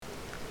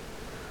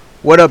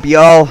What up,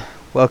 y'all?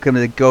 Welcome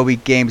to the Gobi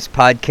Games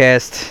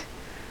Podcast.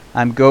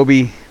 I'm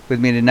Gobi. With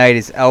me tonight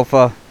is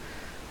Alpha,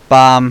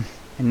 Bomb,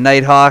 and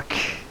Nighthawk.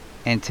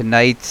 And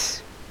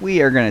tonight,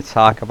 we are going to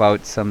talk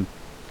about some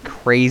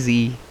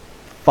crazy,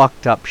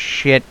 fucked up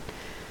shit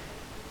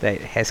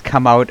that has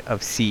come out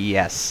of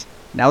CES.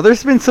 Now,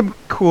 there's been some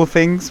cool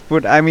things,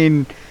 but I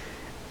mean,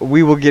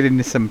 we will get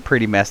into some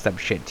pretty messed up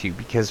shit too,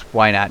 because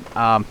why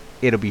not?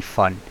 It'll be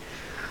fun.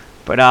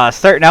 But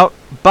starting out,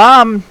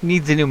 Bomb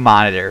needs a new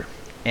monitor.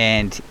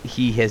 And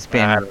he has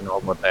been... I don't know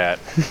about that.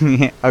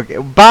 Okay,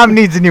 Bomb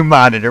needs a new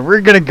monitor.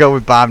 We're going to go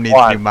with Bomb needs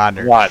a new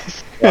monitor.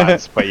 Once,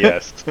 but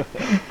yes.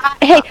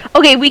 Hey,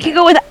 okay, we can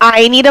go with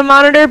I need a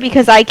monitor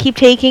because I keep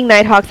taking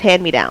Nighthawk's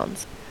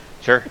hand-me-downs.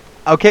 Sure.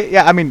 Okay,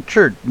 yeah, I mean,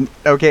 sure.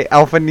 Okay,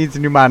 Alpha needs a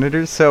new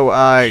monitor, so,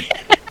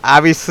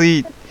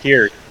 obviously...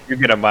 Here, you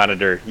get a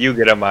monitor, you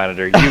get a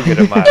monitor, you get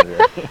a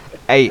monitor.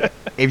 Hey,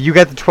 if you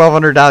got the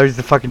 $1,200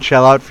 to fucking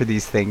shell out for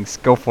these things,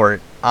 go for it.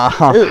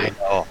 I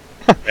know.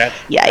 That's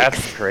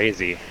Yikes.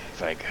 crazy.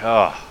 It's like,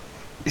 oh.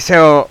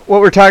 So,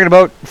 what we're talking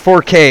about,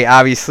 4K,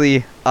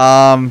 obviously,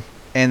 and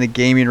the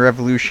gaming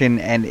revolution,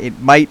 and it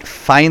might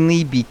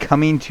finally be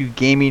coming to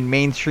gaming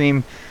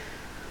mainstream.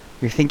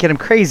 You're thinking I'm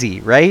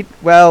crazy, right?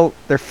 Well,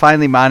 they're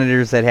finally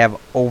monitors that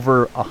have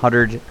over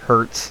 100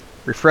 hertz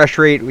refresh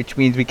rate, which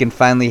means we can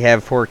finally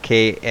have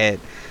 4K at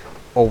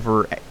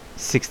over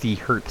 60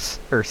 hertz,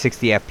 or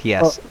 60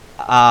 FPS.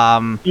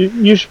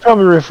 You should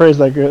probably rephrase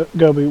that,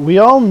 Gobi. We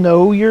all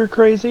know you're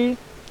crazy.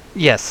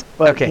 Yes.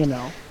 But, okay. you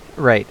know.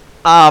 Right.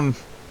 Now,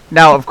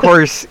 of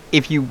course,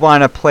 if you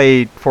want to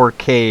play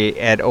 4K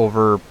at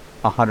over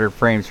 100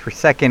 frames per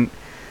second,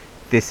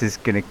 this is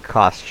going to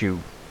cost you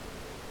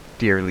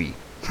dearly.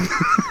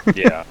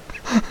 Yeah.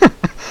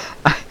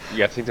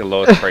 Yeah, I think the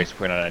lowest price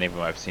point on any of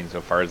them I've seen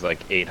so far is like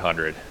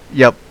 800.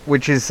 Yep,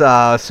 which is,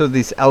 so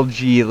this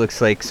LG, it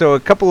looks like. So a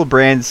couple of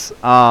brands,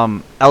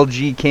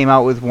 LG came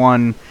out with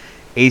one,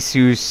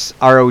 Asus,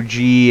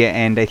 ROG,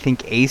 and I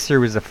think Acer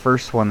was the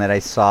first one that I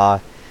saw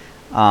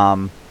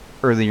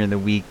earlier in the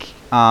week.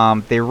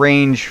 They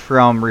range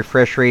from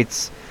refresh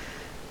rates,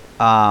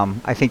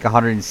 I think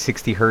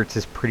 160 hertz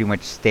is pretty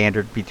much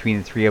standard between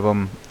the three of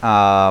them.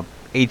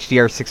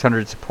 HDR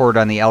 600 support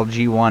on the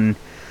LG one.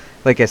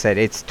 Like I said,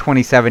 it's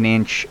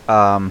 27-inch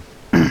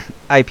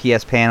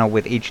IPS panel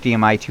with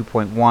HDMI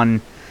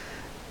 2.1,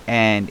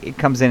 and it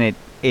comes in at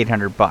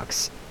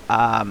 $800.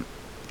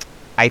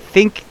 I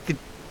think the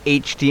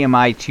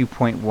HDMI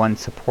 2.1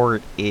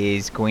 support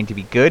is going to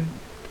be good.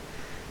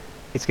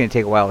 It's going to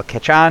take a while to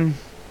catch on,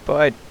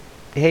 but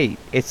hey,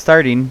 it's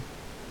starting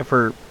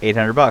for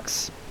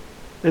 $800.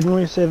 Didn't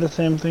we say the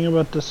same thing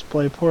about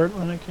DisplayPort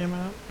when it came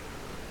out?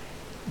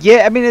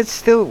 Yeah, I mean, it's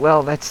still,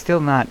 well, that's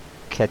still not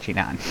catching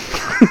on.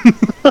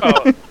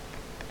 Oh,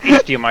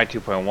 HDMI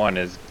 2.1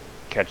 is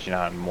catching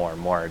on more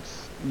and more.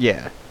 It's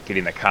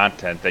getting the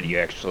content that you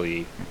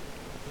actually,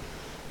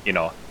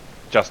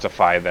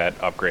 justify that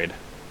upgrade.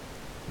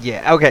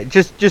 Yeah, okay,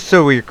 just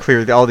so we're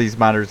clear, all these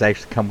monitors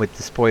actually come with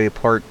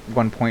DisplayPort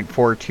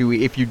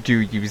 1.42. If you do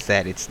use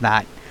that, it's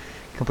not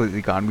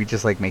completely gone. We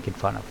just like making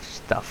fun of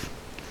stuff.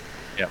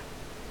 Yeah.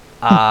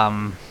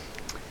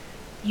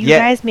 You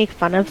guys make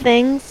fun of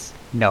things?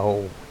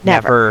 No.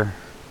 Never.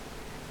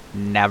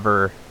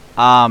 But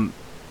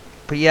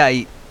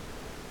yeah,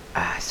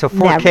 so 4K,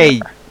 Never.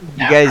 you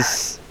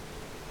guys,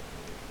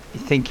 you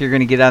think you're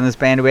going to get on this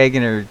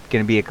bandwagon, or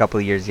going to be a couple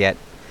of years yet?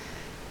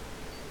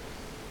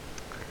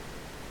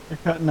 You're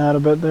cutting out a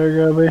bit there,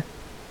 Gobi.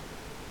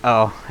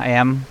 Oh, I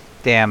am?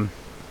 Damn.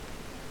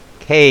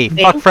 Hey,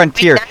 fuck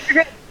Frontier.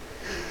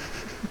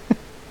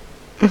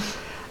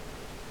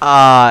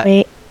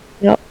 Wait.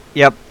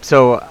 Yep,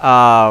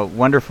 so,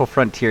 wonderful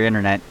Frontier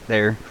Internet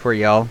there for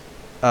y'all.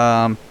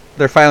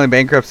 They're filing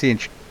bankruptcy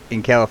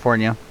in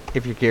California,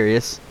 if you're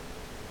curious.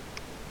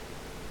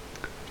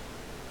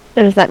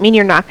 Does that mean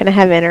you're not going to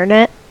have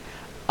internet?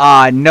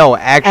 No,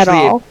 At actually,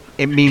 all?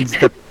 it means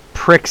the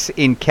pricks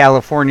in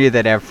California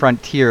that have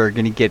Frontier are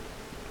going to get,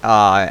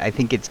 I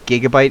think it's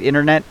gigabyte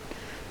internet,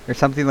 or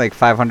something like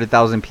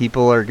 500,000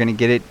 people are going to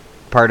get it,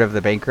 part of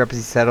the bankruptcy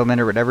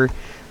settlement or whatever,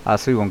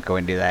 so we won't go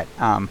into that.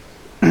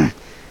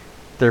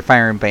 They're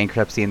filing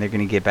bankruptcy and they're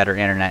going to get better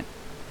internet.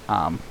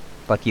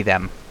 Lucky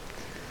them.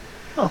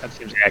 That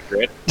seems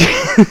accurate.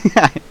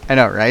 I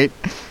know, right?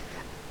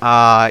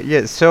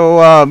 Yeah,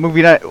 so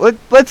moving on.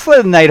 Let's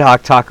let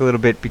Nighthawk talk a little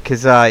bit,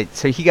 because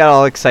so he got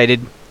all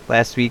excited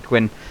last week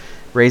when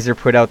Razer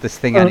put out this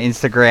thing on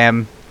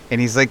Instagram,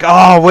 and he's like,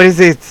 "Oh, what is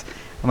it?"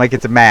 I'm like,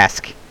 "It's a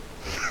mask."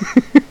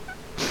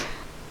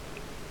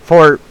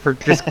 For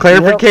just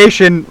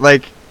clarification,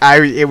 like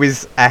it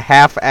was a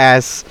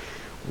half-ass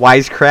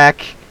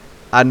wisecrack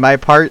on my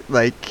part,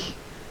 like,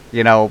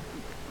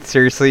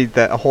 seriously,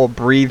 the whole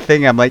breathe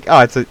thing, I'm like,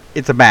 oh,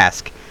 it's a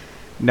mask.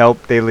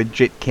 Nope, they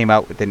legit came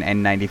out with an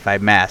N95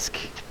 mask.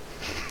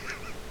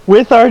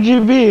 With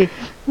RGB.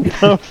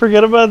 Don't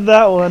forget about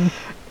that one.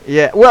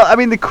 Yeah, well, I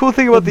mean, the cool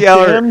thing about the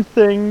damn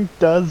thing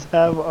does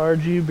have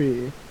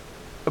RGB.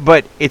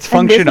 But it's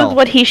And functional. this is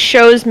what he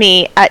shows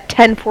me at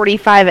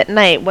 10:45 at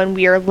night when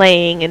we are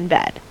laying in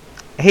bed.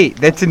 Hey,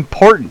 that's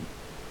important.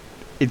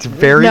 It's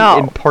very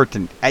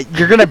important.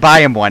 You're gonna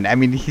buy him one. I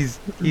mean, he's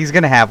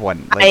gonna have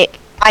one. Like,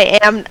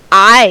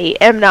 I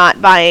am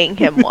not buying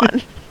him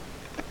one.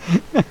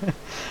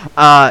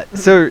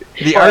 So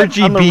the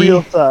RGB on the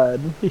real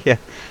side. Yeah.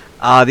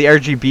 The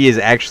RGB is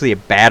actually a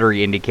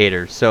battery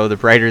indicator. So the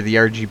brighter the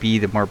RGB,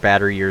 the more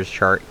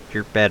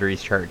your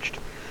battery's charged.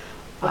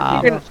 You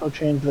can also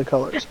change the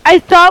colors. I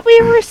thought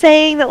we were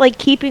saying that like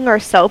keeping our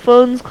cell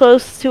phones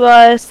close to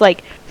us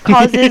like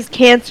causes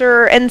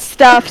cancer and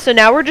stuff. So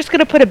now we're just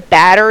gonna put a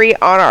battery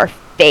on our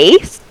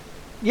face.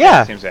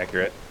 Yeah, seems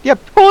accurate. Yep,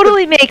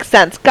 totally makes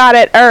sense. Got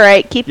it. All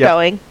right, keep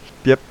going.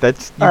 Yep,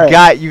 that's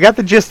you got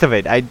the gist of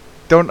it. I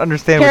don't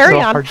understand what's so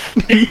hard.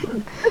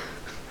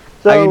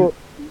 So,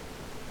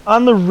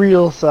 on the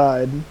real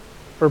side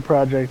for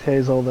Project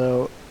Hazel,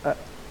 though,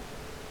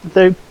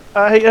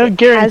 I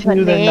guarantee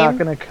you they're not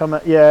going to come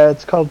out. Yeah,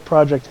 it's called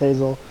Project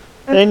Hazel.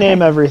 Okay. They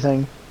name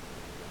everything.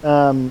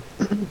 I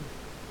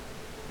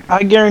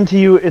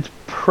guarantee you it's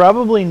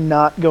probably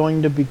not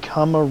going to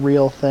become a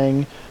real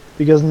thing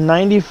because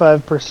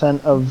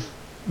 95% of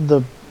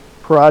the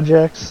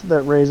projects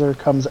that Razer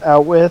comes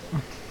out with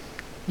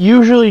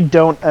usually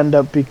don't end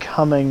up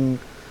becoming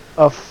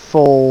a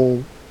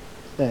full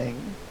thing.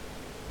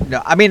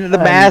 No, I mean the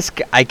mask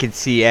I could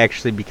see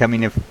actually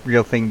becoming a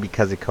real thing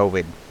because of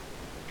COVID.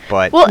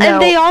 But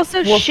and they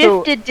also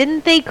shifted,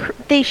 didn't they?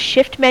 They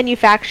shift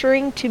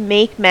manufacturing to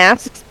make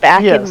masks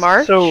back in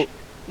March. So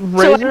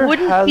Razer I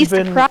wouldn't be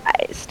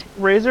surprised.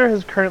 Razer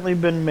has currently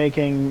been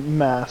making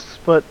masks,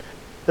 but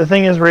the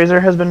thing is,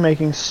 Razer has been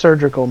making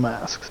surgical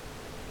masks.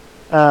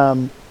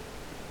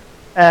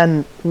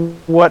 And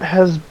what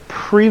has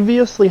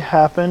previously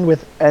happened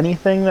with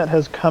anything that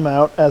has come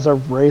out as a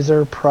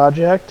Razer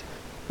project,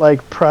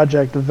 like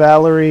Project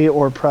Valerie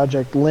or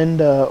Project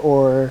Linda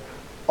or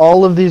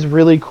all of these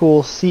really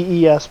cool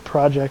CES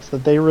projects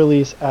that they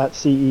release at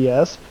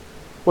CES,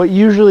 what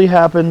usually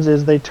happens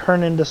is they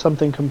turn into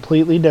something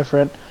completely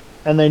different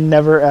and they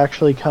never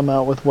actually come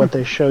out with what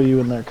they show you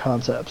in their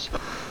concepts.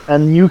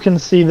 And you can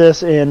see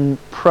this in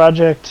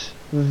Project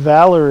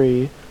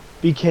Valerie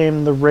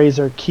became the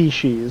Razer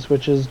Keyshis,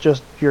 which is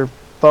just your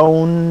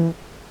phone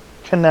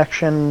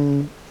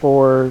connection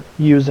for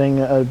using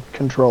a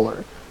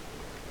controller.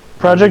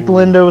 Project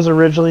Linda was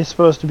originally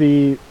supposed to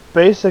be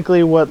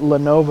basically what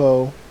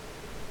Lenovo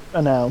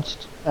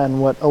announced,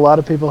 and what a lot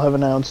of people have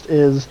announced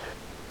is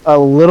a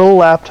little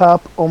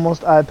laptop,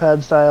 almost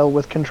iPad style,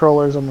 with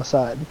controllers on the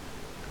side.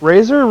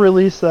 Razer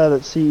released that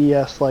at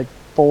CES like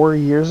 4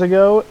 years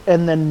ago,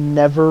 and then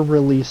never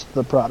released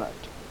the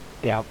product.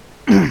 Yeah.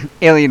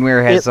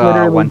 Alienware has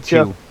one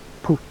too.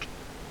 Poofed.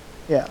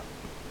 Yeah.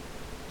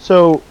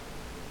 So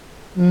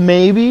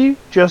maybe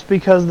just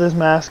because this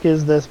mask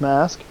is this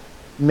mask,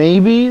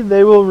 maybe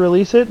they will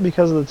release it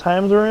because of the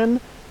times we're in.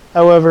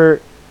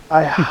 However,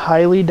 I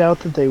highly doubt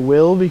that they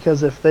will,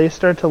 because if they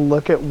start to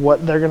look at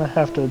what they're going to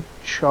have to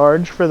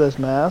charge for this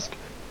mask,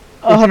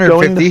 it's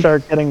going to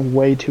start getting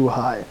way too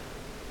high.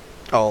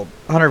 Oh,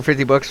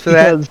 $150 for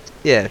that?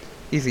 Yeah,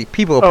 easy.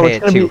 People will pay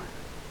it too.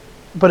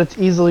 But it's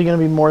easily going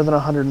to be more than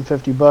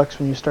 $150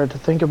 when you start to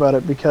think about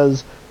it,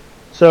 because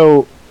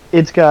so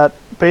it's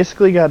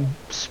basically got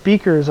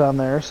speakers on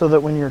there so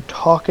that when you're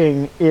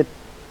talking, it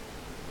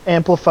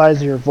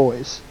amplifies your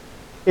voice.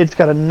 It's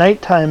got a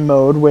nighttime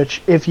mode,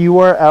 which if you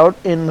are out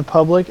in the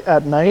public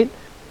at night,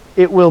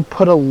 it will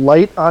put a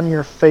light on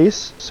your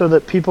face so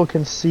that people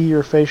can see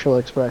your facial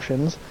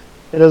expressions.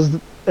 It has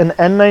an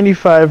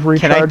N95 rechargeable filter.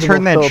 Can I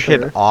turn that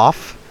shit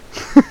off?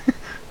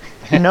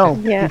 No.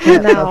 Yeah,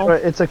 no.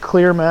 It's a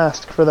clear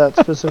mask for that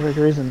specific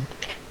reason.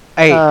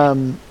 Hey,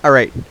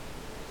 alright.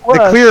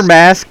 The clear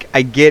mask,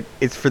 I get,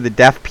 it's for the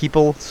deaf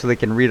people so they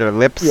can read our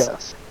lips.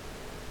 Yes.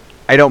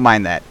 I don't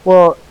mind that.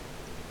 Well,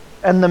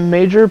 and the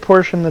major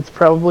portion that's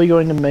probably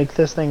going to make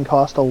this thing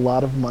cost a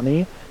lot of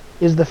money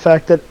is the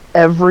fact that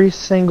every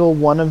single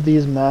one of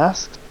these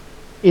masks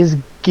is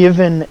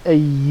given a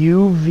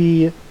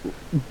UV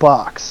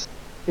box.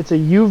 It's a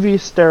UV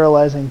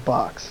sterilizing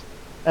box.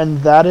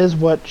 And that is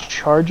what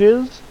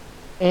charges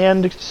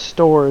and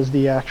stores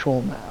the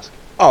actual mask.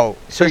 Oh,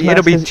 so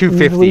it'll be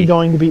 $250.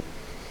 Going to be,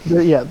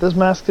 this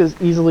mask is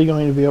easily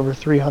going to be over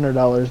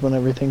 $300 when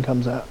everything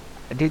comes out.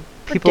 Dude,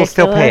 people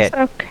still pay it.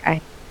 Okay.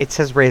 It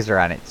says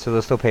Razer on it, so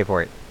they'll still pay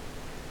for it.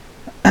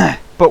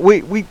 But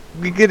we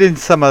get in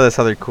some of this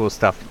other cool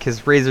stuff,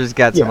 because Razer's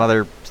got some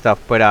other stuff.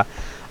 But all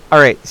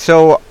right,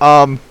 so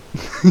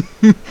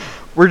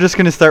we're just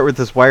gonna start with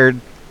this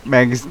Wired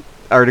Mag's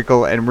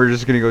article, and we're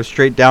just gonna go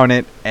straight down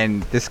it,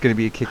 and this is gonna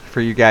be a kick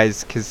for you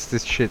guys, because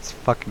this shit's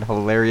fucking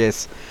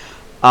hilarious.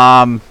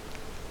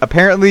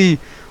 Apparently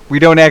we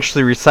don't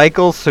actually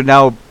recycle, so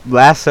now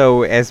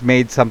Lasso has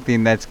made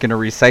something that's gonna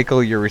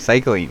recycle your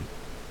recycling.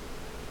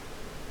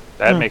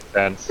 That makes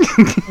sense.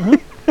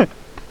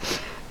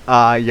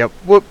 Yep.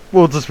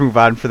 We'll just move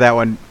on for that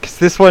one, because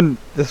this one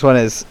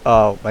is,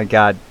 oh my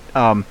god.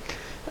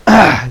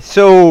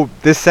 So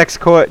this sex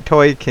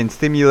toy can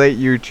stimulate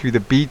you to the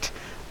beat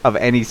of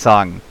any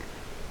song.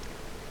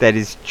 That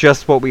is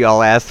just what we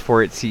all asked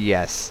for at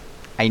CES.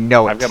 I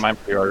know it. I've got mine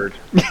pre-ordered.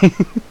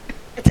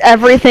 It's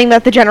everything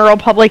that the general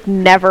public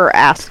never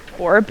asked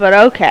for, but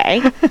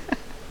okay.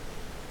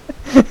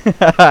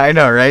 I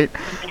know, right?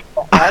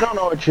 I don't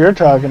know what you're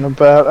talking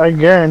about. I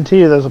guarantee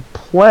you there's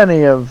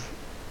plenty of...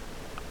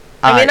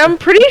 I mean, I'm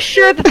pretty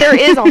sure that there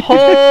is a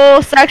whole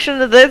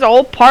there's a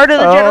whole part of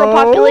the general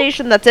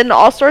population that's into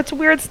all sorts of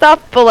weird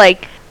stuff, but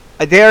like...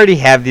 They already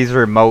have these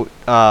remote,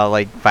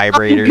 like,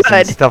 vibrators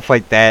and stuff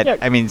like that. Yeah,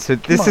 I mean, so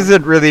this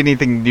isn't really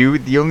anything new.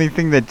 The only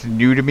thing that's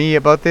new to me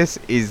about this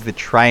is the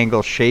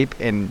triangle shape,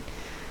 and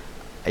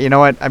you know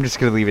what? I'm just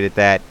going to leave it at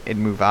that and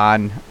move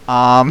on.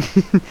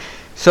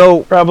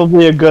 So...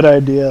 Probably a good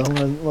idea,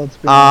 let's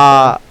be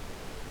honest.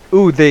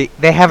 Ooh, they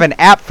have an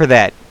app for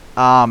that.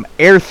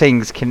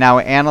 AirThings can now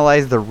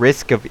analyze the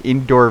risk of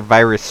indoor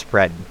virus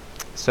spread.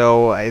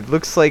 So it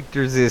looks like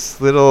there's this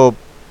little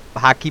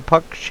hockey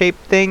puck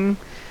shaped thing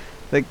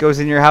that goes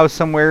in your house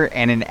somewhere,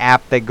 and an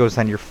app that goes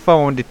on your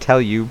phone to tell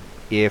you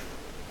if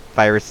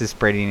virus is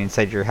spreading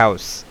inside your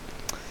house.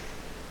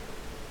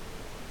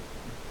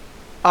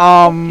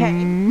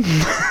 Okay.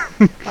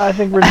 I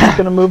think we're just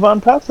going to move on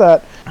past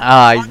that.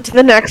 On to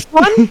the next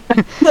one.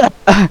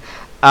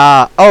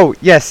 Oh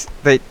yes,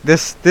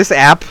 this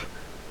app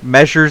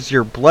measures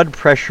your blood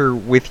pressure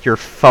with your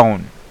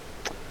phone.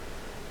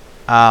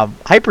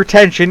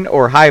 Hypertension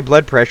or high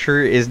blood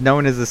pressure is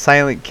known as the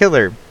silent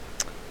killer.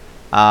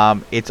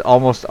 It's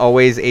almost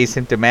always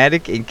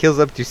asymptomatic and kills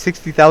up to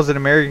 60,000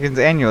 Americans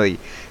annually.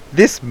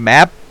 This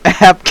app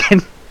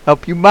can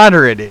help you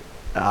monitor it.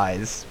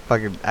 It's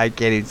fucking... I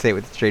can't even say it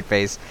with a straight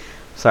face.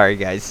 Sorry,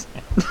 guys.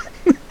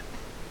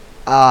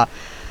 I'm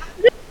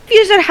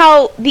confused at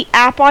how the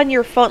app on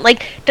your phone,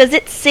 like, does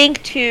it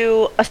sync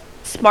to a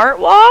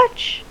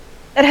smartwatch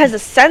that has a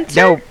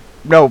sensor?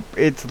 No,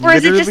 it's or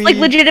is it just like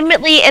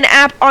legitimately an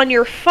app on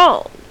your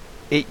phone?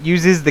 It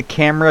uses the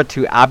camera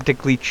to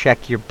optically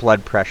check your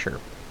blood pressure.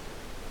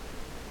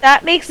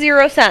 That makes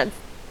zero sense.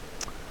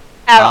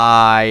 At all.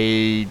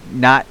 I'm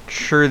not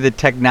sure the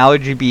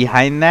technology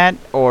behind that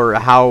or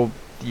how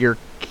your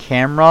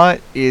camera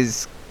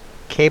is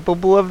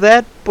capable of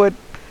that, but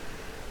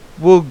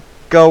we'll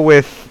go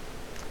with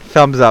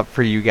thumbs up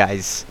for you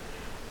guys.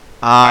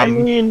 I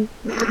mean,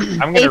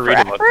 I'm going to read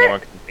about more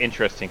because it's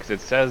interesting because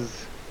it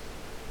says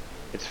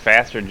it's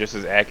faster and just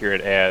as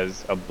accurate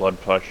as a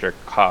blood pressure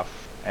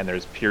cuff, and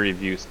there's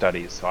peer-reviewed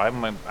studies. So I'm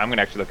going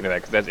to actually look into that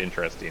because that's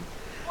interesting.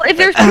 Well, if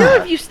there's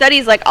peer-reviewed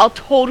studies, like, I'll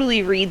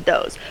totally read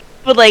those.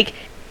 But, like,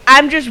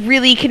 I'm just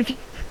really confused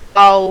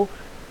how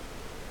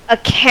a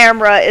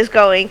camera is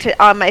going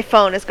to, on my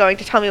phone, is going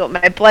to tell me what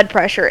my blood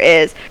pressure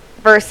is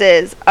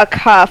versus a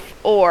cuff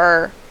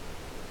or...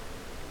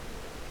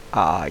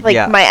 like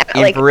yeah, my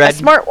infrared. Like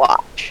a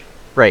smartwatch.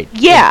 Right.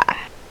 Yeah.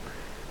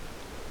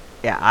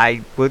 Yeah,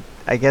 I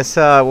guess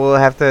we'll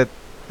have to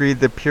read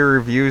the peer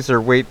reviews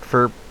or wait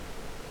for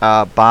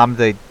Bomb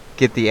to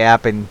get the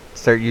app and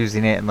start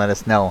using it and let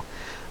us know.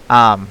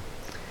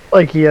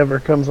 Like he ever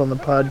comes on the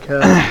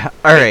podcast.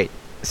 All right.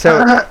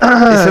 So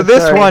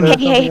this Sorry, one.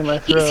 Hey,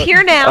 he's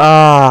here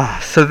now.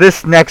 So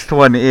this next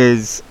one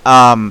is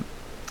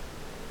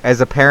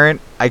as a parent,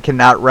 I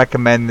cannot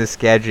recommend this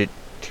gadget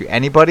to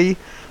anybody.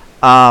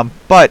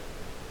 But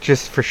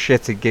just for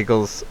shits and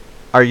giggles,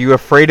 are you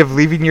afraid of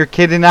leaving your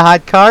kid in a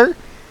hot car?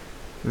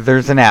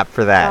 There's an app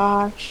for that.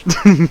 Gosh.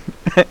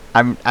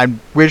 I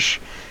wish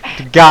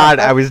to God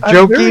I was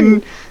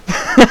joking.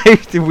 I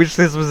wish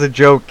this was a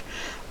joke.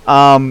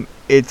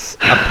 It's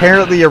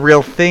apparently a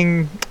real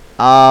thing.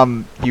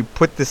 You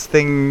put this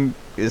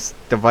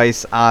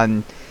device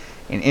on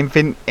an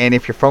infant, and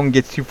if your phone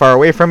gets too far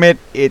away from it,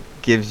 it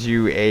gives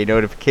you a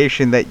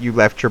notification that you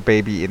left your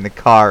baby in the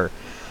car.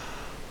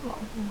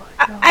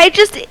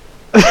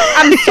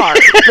 I'm sorry.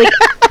 Like,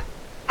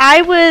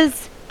 I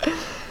was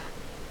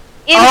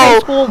in high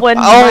school when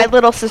my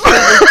little sister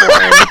was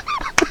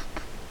born.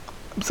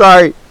 I'm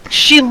sorry.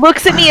 She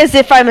looks at me as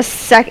if I'm a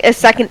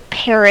second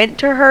parent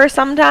to her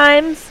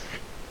sometimes,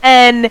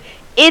 and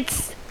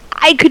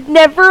I could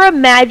never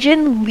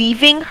imagine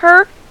leaving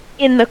her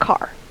in the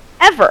car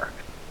ever.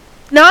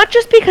 Not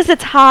just because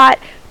it's hot.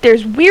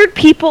 There's weird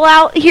people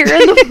out here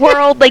in the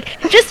world.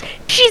 Like, just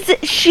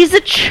she's a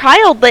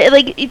child.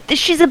 Like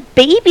she's a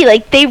baby.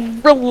 Like, they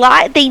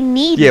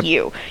need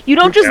you. You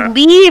don't just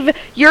leave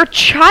your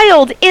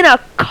child in a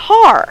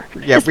car.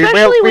 Yeah,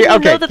 especially when you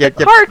know that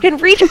the car can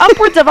reach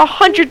upwards of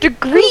 100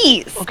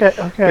 degrees.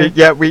 Okay.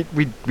 Yeah, we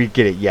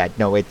get it. Yeah,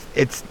 no,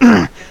 it's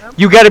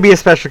you got to be a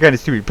special kind of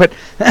stupid. But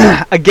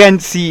again,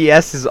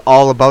 CES is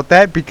all about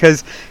that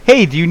because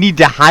hey, do you need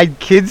to hide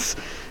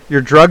your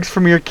drugs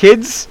from your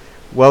kids?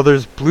 Well,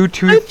 there's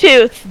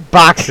Bluetooth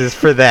boxes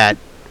for that.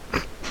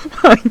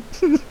 Like,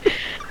 oh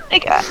my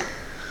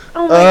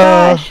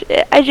gosh.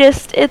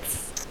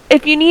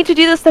 If you need to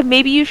do this, then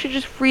maybe you should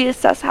just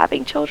reassess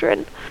having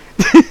children.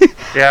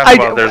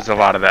 Yeah, there's a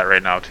lot of that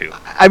right now, too.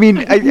 I mean,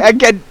 I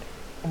get...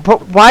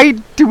 But why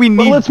do we need...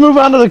 Well, let's move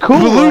on to the cool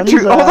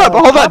Bluetooth.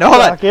 Hold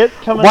on.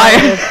 Coming why?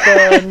 out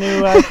with the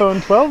new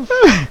iPhone 12.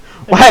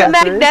 Why?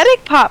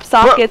 Magnetic pop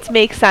sockets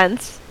make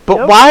sense. But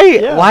Yep, why?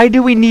 yeah. Why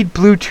do we need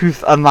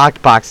Bluetooth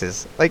unlocked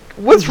boxes? Like,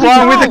 what's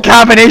wrong with the No,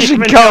 combination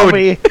even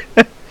code?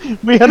 though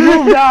we had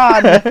moved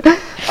on.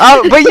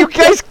 But you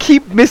guys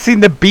keep missing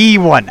the B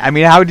one. I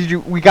mean, how did you?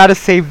 We gotta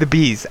save the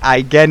Bs.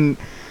 Again,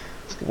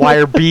 why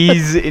are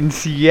Bs in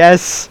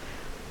CES?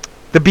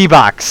 The B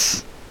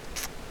box.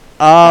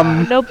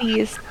 No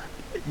bees.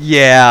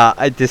 Yeah,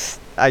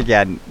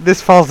 again,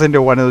 this falls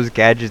into one of those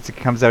gadgets that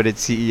comes out at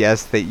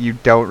CES that you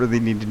don't really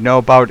need to know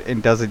about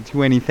and doesn't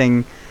do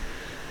anything.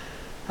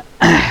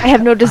 I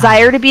have no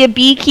desire to be a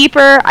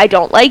beekeeper. I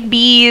don't like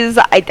bees.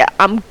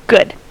 I'm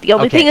good. The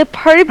only Okay. thing a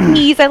part of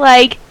bees I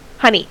like,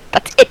 honey.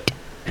 That's it.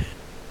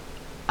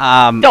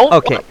 Don't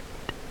Okay. want-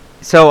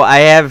 So I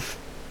have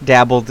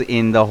dabbled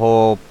in the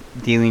whole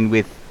dealing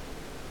with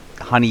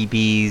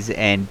honeybees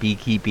and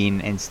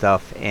beekeeping and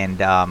stuff, and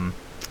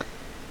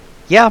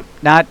yeah,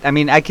 I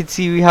mean, I could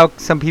see how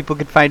some people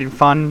could find it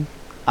fun.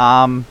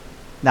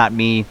 Not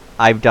me.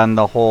 I've done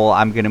the whole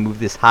I'm gonna move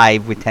this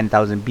hive with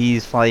 10,000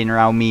 bees flying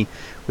around me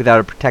without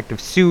a protective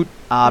suit.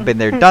 Been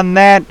there, done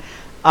that.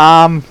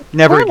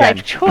 Never Poor again.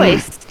 life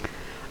choice.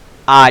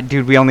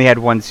 Dude, we only had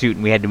one suit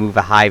and we had to move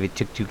a hive. It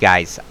took 2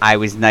 guys. I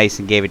was nice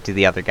and gave it to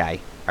the other guy.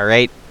 All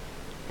right.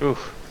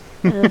 Oof.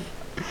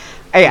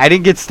 Hey, I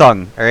didn't get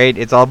stung. All right.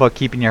 It's all about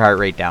keeping your heart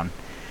rate down.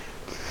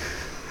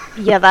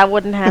 Yeah, that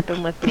wouldn't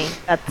happen with me.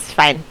 That's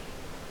fine.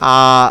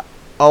 Oh,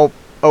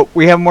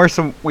 we have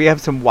we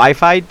have some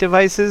Wi-Fi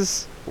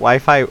devices.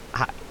 Wi-Fi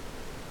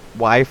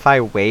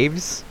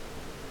waves.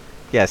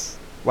 Yes.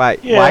 Why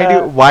do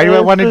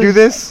I want to do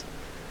this?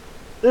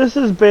 This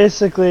is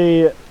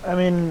basically, I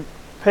mean,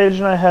 Paige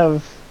and I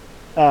have,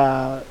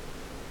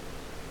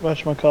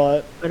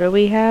 whatchamacallit, What do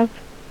we have?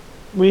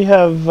 we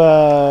have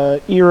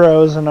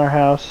Eros in our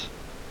house.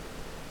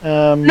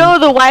 No,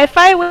 the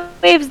Wi-Fi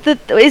waves.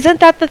 Isn't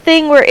that the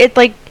thing where it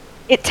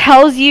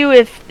tells you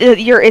if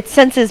it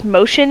senses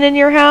motion in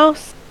your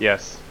house?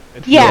 Yes.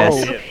 It's Yes.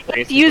 basically- It's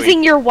basically-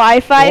 using your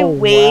Wi-Fi Oh,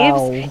 waves.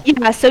 wow.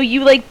 Yeah, so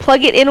you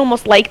plug it in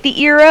almost like the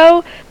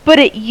Eero, but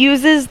it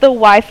uses the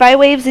Wi-Fi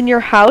waves in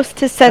your house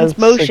to sense As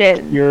motion.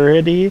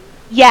 Security.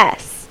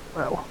 Yes.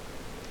 Wow.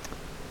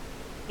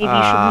 Maybe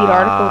you should read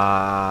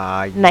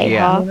articles.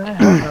 Nighthawk.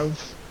 Yeah.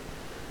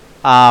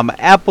 I have.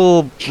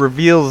 Apple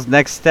reveals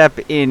next step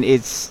in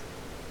its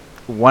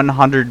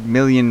 $100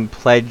 million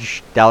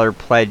pledge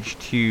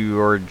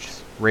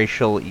towards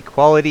racial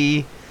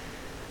equality.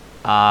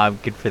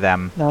 Good for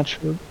them. Not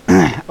sure.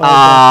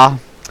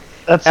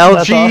 That's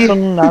LG.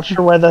 awesome. Not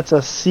sure why that's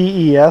a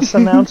CES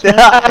announcement.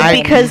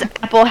 Because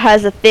Apple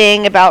has a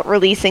thing about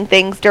releasing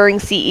things during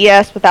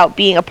CES without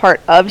being a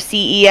part of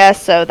CES,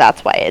 so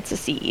that's why it's a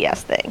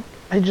CES thing.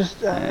 I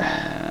just.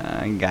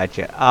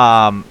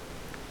 Gotcha.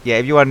 Yeah,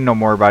 if you want to know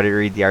more about it,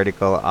 read the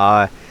article.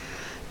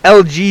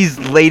 LG's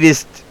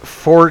latest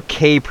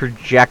 4K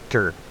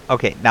projector.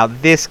 Okay, now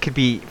this could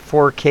be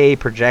 4K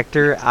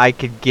projector. I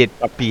could get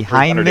Up to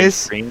behind 300 inch this.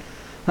 screen.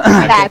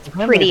 That's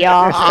pretty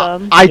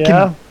awesome. I Yeah.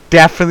 can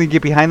definitely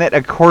get behind that.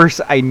 Of course,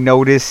 I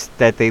noticed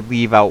that they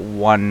leave out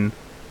one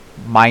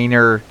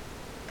minor,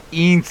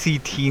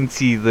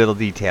 teensy little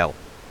detail.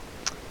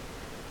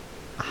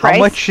 How Price?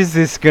 much is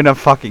this gonna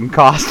fucking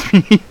cost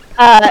me?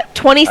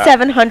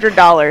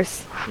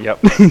 $2,700. Yep.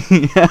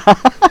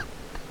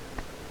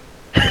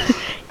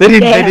 They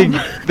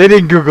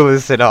didn't Google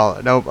this at all.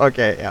 Nope.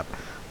 Okay. Yep.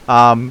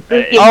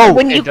 Oh,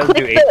 When you it does click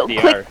do the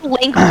HDR.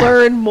 link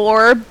 "Learn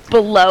More"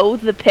 below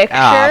the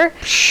picture,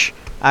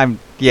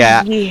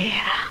 yeah.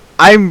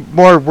 I'm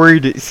more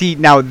worried. See,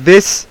 now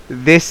this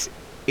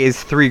is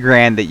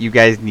 $3,000 that you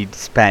guys need to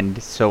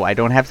spend, so I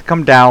don't have to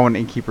come down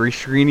and keep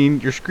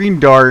rescreening your screen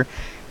door.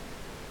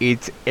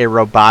 It's a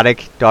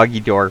robotic doggy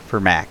door for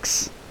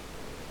Max.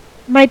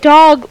 my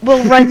dog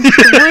will run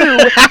through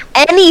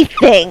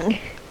anything.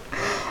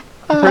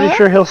 I'm pretty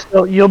sure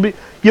you'll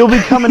be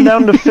coming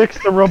down to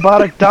fix the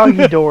robotic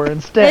doggy door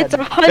instead. It's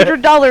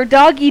 $100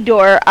 doggy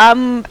door.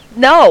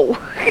 No.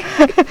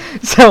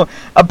 So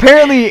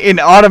apparently, in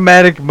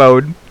automatic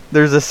mode,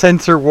 there's a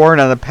sensor worn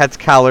on the pet's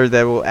collar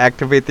that will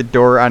activate the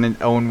door on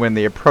its own when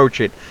they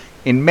approach it.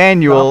 In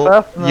manual,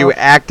 Not fast you enough.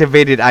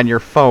 activate it on your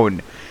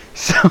phone.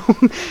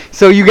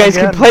 So you guys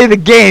can Again, play the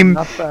game.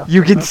 not fast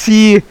You can enough.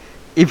 see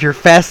if you're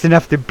fast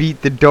enough to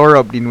beat the door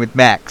opening with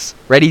Max.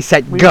 Ready,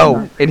 set, We go,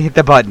 are. and hit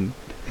the button.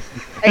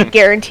 I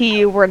guarantee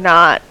you we're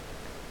not.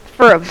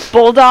 For a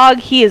bulldog,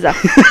 he is a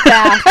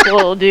fast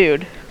little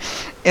dude.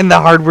 And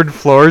the hardwood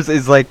floors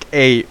is like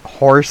a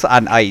horse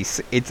on ice.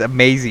 It's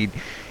amazing.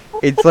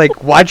 It's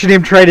like watching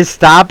him try to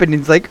stop, and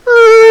it's like.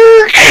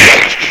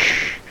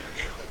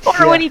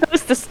 Or when he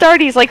goes to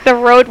start, he's like the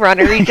road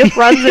runner. He just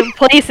runs in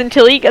place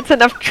until he gets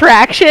enough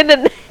traction,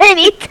 and then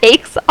he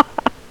takes off.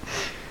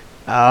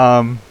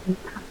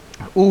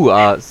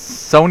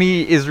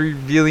 Sony is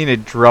revealing a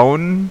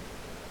drone.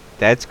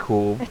 That's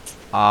cool.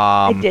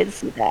 I did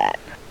see that.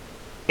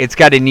 It's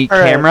got a neat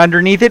Alright. camera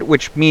underneath it,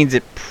 which means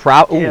it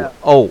Yeah.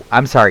 Oh,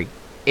 I'm sorry.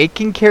 It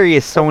can carry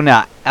a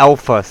Sony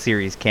Alpha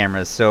series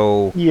camera,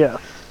 so Yeah.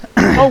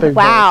 Oh, Big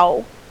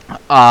wow.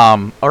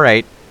 all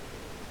right.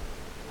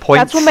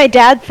 Points. That's what my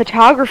dad's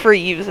photographer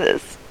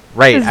uses.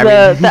 Right. is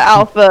I the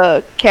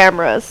alpha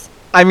cameras.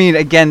 I mean,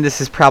 again,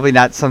 this is probably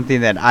not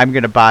something that I'm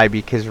gonna buy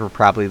because we're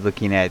probably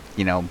looking at,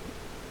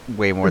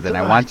 way more than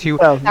I want to.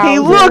 Hey,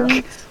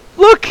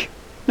 look,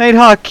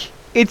 Nighthawk,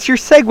 it's your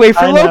segue for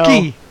I know.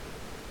 Loki.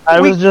 I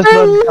was just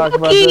about to talk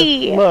about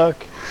Loki! this.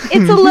 Look,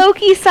 It's a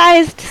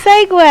Loki-sized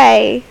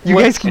Segway. You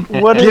guys can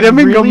what get is him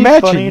and really go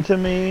funny matching. to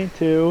me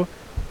too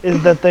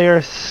is that they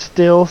are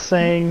still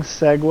saying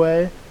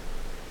Segway.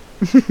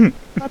 Well,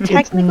 It's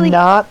technically,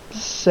 not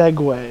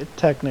Segway,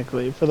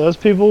 technically. For those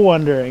people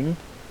wondering,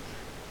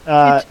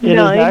 It's it is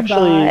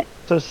actually Ninebot.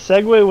 so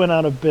Segway went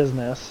out of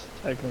business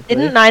technically,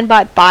 didn't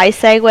Ninebot buy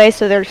Segway,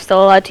 so they're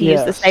still allowed to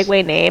use the Yes.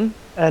 Segway name?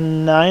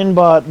 and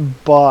Ninebot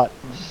bought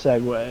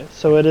Segway,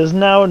 so it is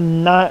now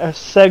not a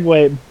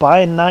Segway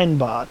by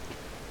Ninebot.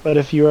 But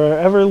if you are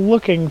ever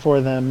looking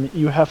for them,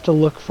 you have to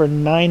look for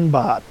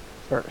Ninebot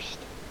first.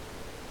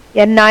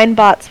 Yeah,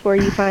 Ninebot's where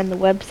you find the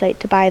website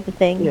to buy the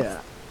things. Yeah.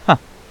 Huh.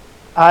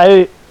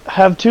 I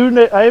have two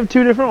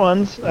different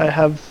ones. I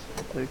have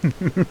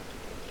the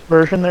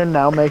version they're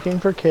now making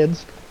for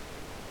kids.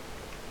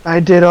 I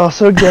did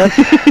also get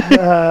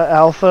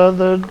Alpha,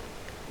 the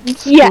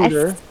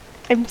scooter, Yes.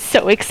 I'm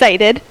so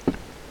excited.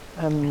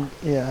 and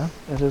yeah,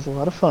 it is a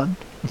lot of fun.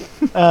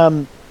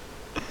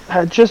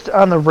 Just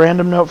on the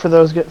random note for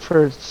those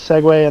for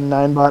Segway and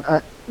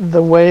Ninebot,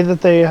 the way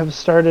that they have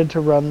started to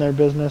run their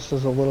business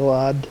is a little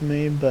odd to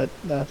me, but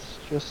that's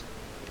just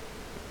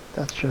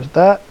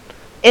that.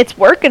 It's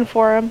working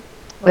for him.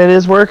 It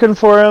is working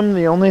for them.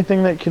 The only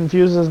thing that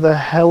confuses the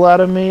hell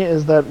out of me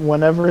is that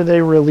whenever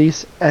they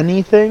release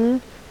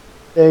anything,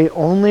 they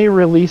only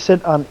release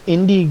it on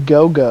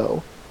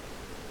Indiegogo.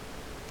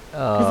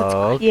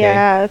 Oh, okay.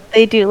 Yeah,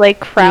 they do like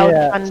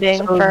crowdfunding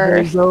so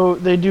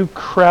first. They do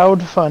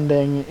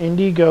crowdfunding,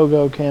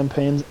 Indiegogo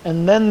campaigns,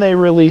 and then they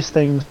release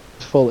things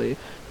fully.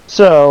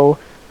 So,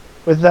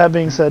 with that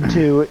being said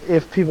too,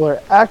 if people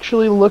are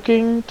actually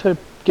looking to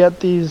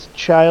get these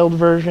child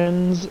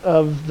versions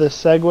of the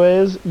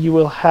Segways, you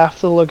will have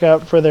to look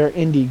out for their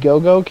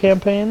Indiegogo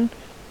campaign,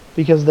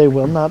 because they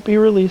will not be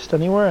released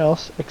anywhere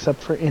else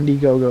except for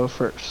Indiegogo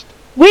first.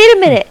 Wait a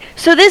minute.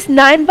 So this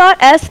Ninebot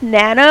S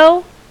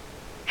Nano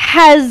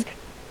has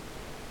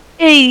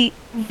a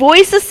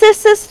voice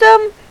assist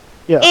system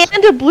Yes.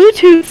 and a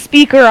Bluetooth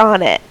speaker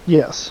on it.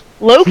 Yes.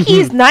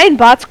 Loki's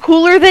Ninebot's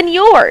cooler than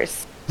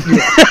yours.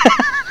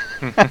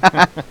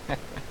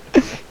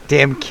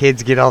 Damn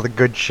kids get all the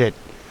good shit.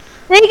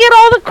 They get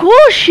all the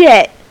cool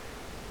shit.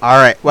 All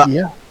right. Well,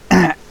 Yeah.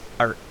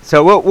 all right.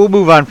 So we'll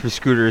move on from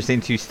scooters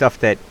into stuff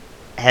that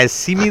has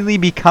seemingly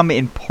become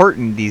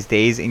important these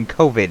days in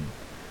COVID.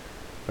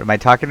 What am I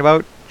talking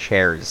about?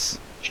 Chairs.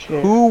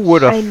 Who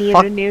would I have need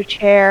fuck? a new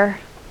chair.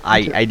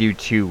 I do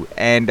too.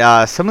 And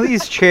some of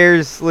these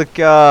chairs look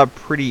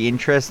pretty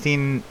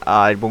interesting.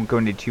 I won't go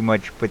into too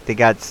much, but they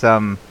got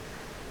some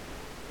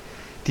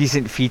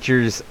decent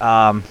features.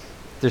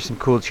 There's some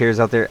cool chairs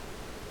out there.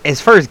 As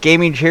far as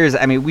gaming chairs,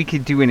 I mean, we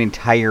could do an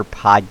entire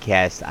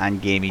podcast on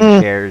gaming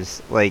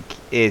chairs. Like,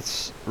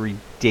 it's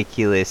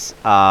ridiculous.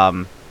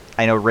 I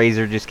know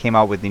Razer just came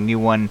out with a new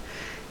one.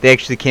 They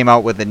actually came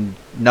out with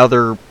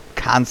another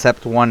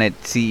concept one at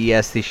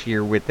CES this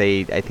year with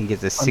I think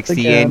it's a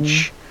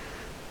 60-inch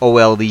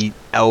OLED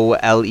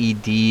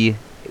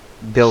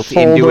built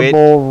into it.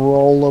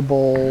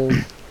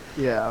 Rollable.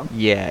 Yeah.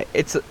 Yeah,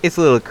 it's a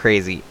little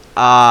crazy.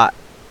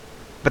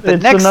 But the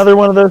It's next another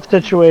one of those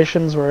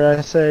situations where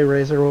I say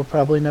Razer will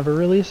probably never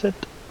release it,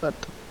 but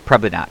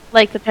probably not.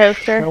 Like the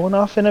toaster. showing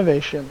off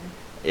innovation.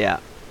 Yeah.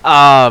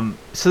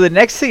 So the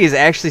next thing is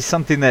actually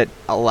something that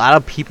a lot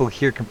of people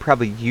here can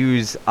probably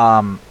use.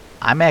 I'm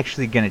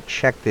actually gonna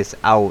check this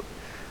out.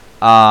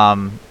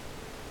 So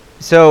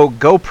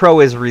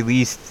GoPro has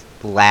released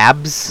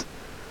Labs.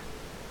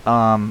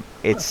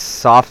 It's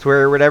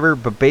software or whatever,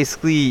 but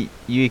basically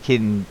you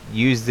can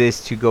use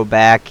this to go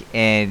back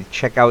and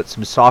check out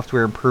some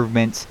software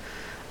improvements.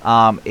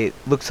 It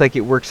looks like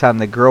it works on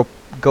the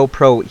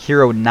GoPro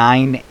Hero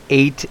 9,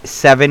 8,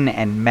 7,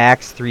 and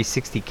Max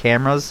 360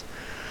 cameras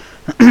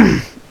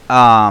via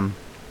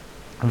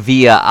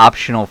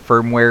optional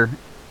firmware.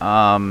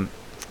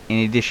 In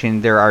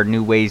addition, there are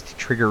new ways to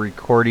trigger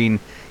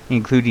recording,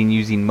 including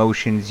using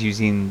motions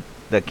using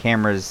the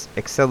camera's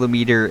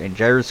accelerometer and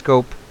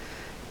gyroscope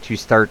to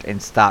start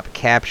and stop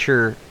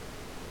capture.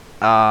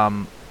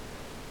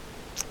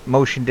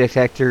 Motion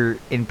detector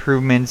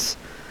improvements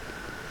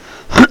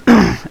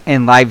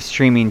and live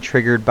streaming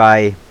triggered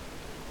by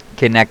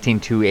connecting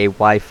to a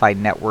Wi-Fi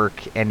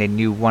network, and a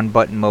new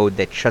one-button mode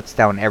that shuts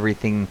down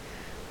everything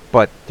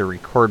but the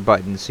record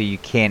button, so you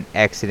can't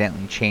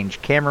accidentally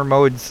change camera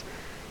modes.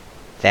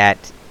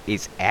 That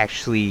is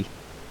actually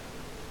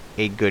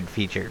a good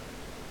feature.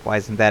 Why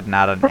isn't that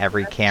not on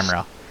every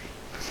camera?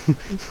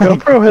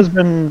 GoPro has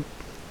been,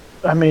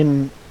 I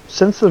mean,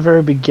 since the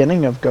very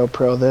beginning of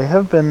GoPro, they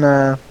have been.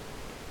 Yeah,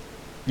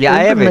 I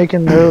they've have been a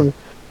making moves.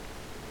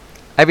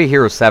 I have a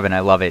Hero 7. I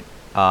love it.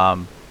 I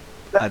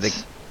think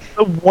That's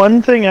the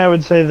one thing I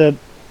would say that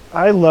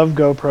I love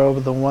GoPro,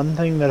 but the one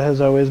thing that has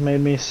always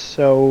made me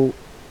so,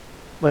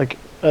 like,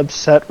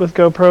 upset with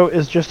GoPro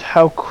is just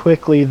how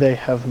quickly they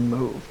have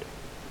moved.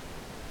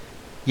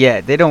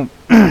 Yeah, they don't.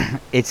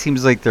 It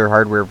seems like their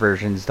hardware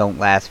versions don't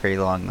last very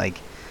long. Like,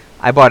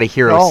 I bought a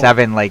Hero No.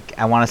 7, like,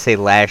 I want to say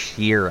last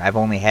year. I've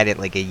only had it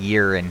like a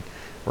year, and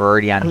we're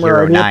already on And Hero we're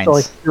already up to, 9s.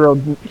 like,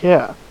 Hero,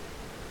 yeah.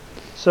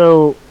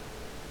 So,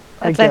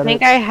 I get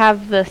think it. I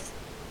have the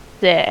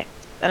 6,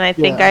 and I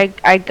think Yeah.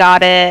 I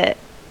got it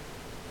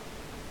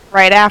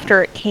right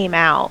after it came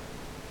out.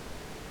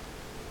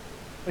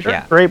 Which are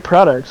Yeah. great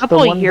products. A couple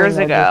The one years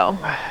thing ago.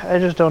 I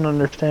just don't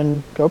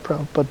understand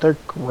GoPro, but they're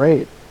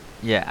great.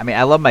 Yeah, I mean,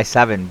 I love my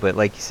 7, but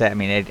like you said, I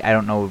mean, I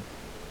don't know.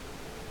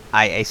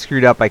 I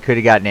screwed up. I could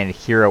have gotten a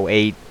Hero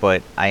 8,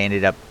 but I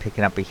ended up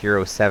picking up a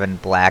Hero 7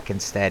 Black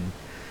instead.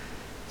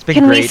 It's been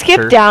Can great. we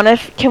skip for- down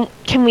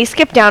can we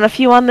skip down a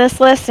few on this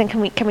list, and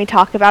can we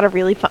talk about a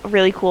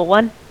really cool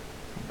one?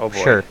 Oh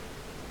boy. Sure. A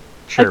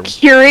Sure.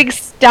 Keurig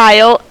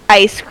style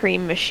ice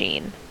cream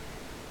machine.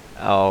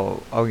 Oh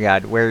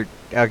God. Where?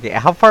 Okay.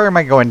 How far am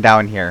I going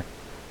down here?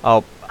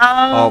 Oh.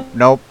 Oh.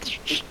 Nope.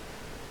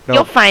 You'll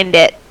Nope. find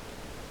it.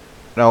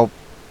 Nope.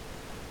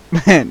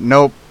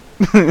 Nope.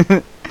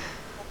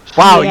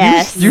 Wow.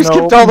 Yes. You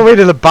skipped Nope. all the way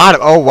to the bottom.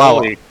 Oh wow.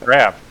 Holy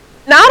crap.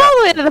 Not all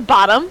the way to the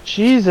bottom. The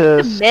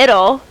Jesus.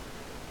 middle.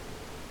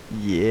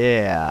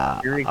 Yeah.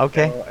 Keurig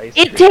Okay. style ice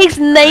It cream. takes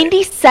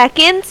 90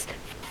 seconds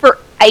for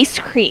ice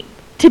cream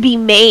to be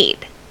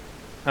made.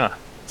 Huh.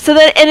 So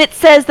that, and it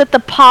says that the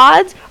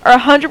pods are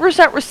 100%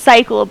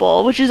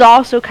 recyclable, which is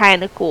also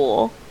kind of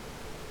cool.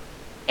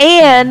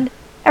 And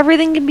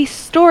everything can be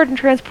stored and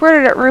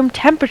transported at room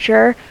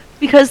temperature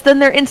because then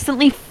they're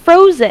instantly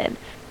frozen.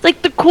 It's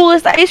like the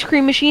coolest ice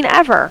cream machine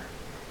ever.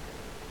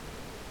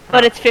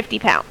 But it's 50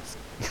 pounds.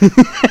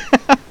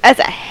 That's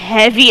a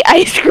heavy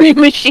ice cream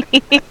machine.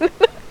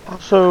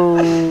 So.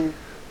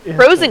 yeah,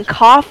 Frozen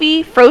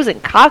coffee, frozen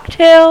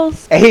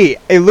cocktails. Hey,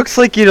 it looks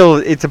like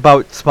it's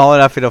about small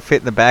enough it'll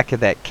fit in the back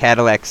of that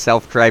Cadillac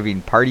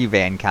self-driving party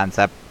van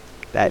concept.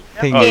 That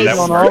thing Oh, is, that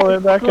Going all the way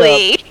back up.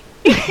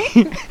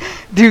 Exactly.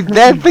 dude,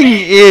 that thing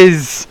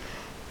is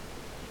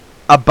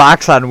a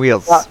box on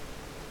wheels.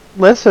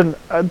 Listen,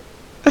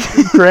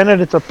 granted,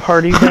 it's a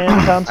party van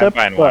I'm concept,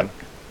 buying but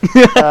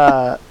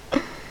one.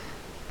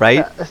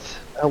 Right?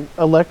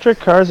 electric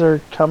cars are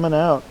coming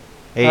out.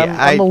 Hey,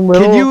 I'm a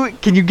little-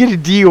 can you get a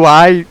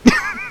DUI?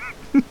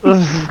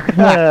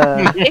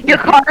 If your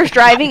car is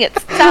driving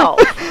itself.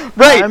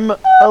 Right. I'm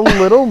a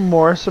little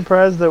more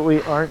surprised that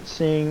we aren't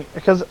seeing,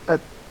 because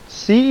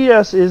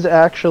CES is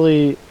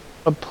actually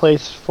a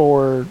place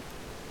for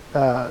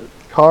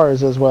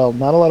cars as well.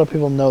 Not a lot of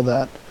people know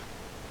that,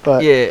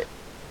 but Yeah.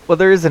 Well,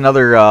 there is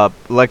another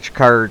electric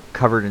car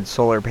covered in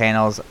solar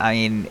panels. I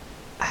mean,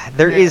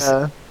 there is.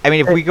 yeah, I mean,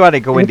 if we gotta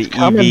go into It's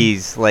coming.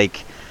 EVs,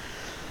 like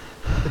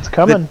it's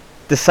coming.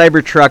 the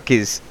Cybertruck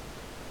is.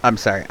 I'm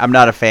sorry, I'm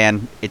not a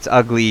fan. It's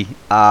ugly.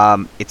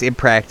 It's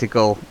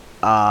impractical.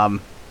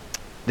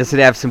 Does it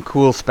have some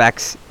cool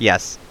specs?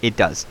 Yes, it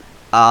does.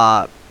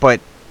 But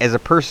as a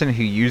person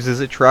who uses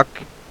a truck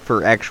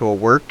for actual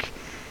work,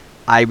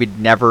 I would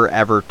never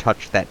ever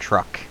touch that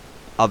truck,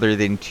 other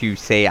than to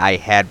say I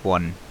had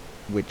one,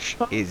 which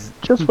is.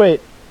 Just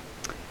wait.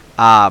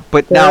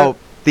 But now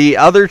the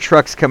other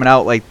trucks coming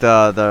out, like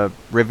the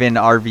Rivian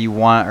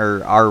RV1 or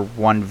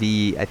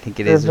R1V, I think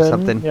it is, or Riven,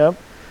 something. Yep.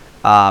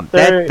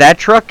 That that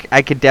truck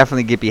I could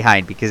definitely get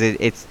behind because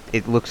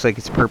it looks like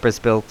it's purpose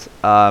built.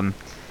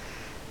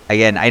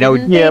 Again, I know.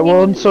 Didn't Yeah, they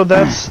well, even- so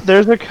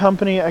there's a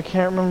company, I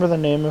can't remember the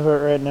name of it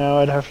right now.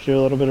 I'd have to do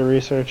a little bit of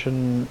research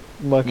and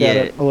look Yeah. at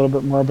it a little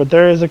bit more. But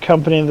there is a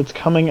company that's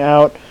coming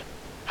out.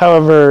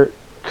 However,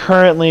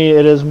 currently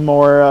it is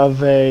more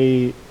of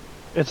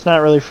it's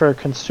not really for a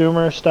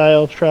consumer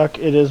style truck.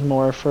 It is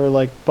more for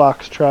like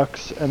box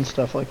trucks and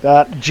stuff like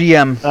that.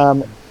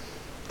 GM,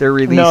 they're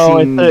releasing No,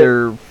 it's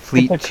their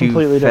fleet it's a to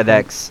completely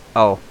different- FedEx.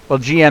 Oh, well,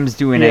 GM's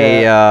doing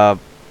a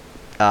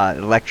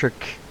electric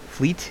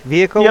fleet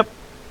vehicle. Yep.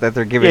 That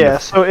they're giving Yeah,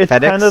 to so it's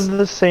FedEx. kind of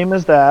the same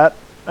as that.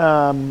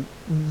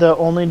 The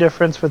only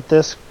difference with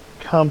this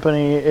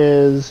company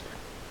is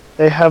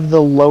they have the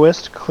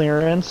lowest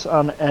clearance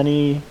on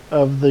any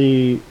of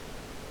the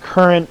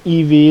current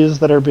EVs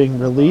that are being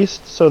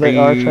released, so they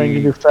are trying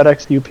to do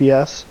FedEx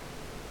UPS.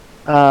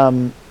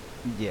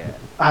 Yeah.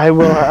 I'm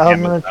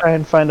going to try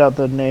and find out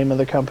the name of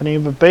the company,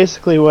 but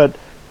basically what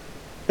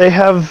they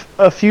have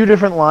a few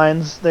different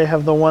lines. They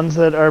have the ones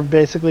that are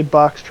basically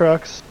box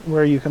trucks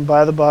where you can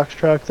buy the box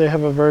truck. They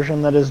have a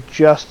version that is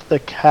just the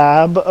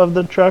cab of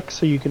the truck,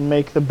 so you can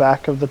make the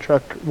back of the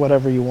truck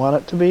whatever you want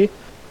it to be.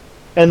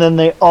 And then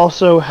they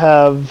also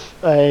have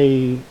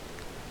a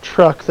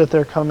truck that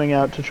they're coming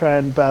out to try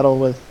and battle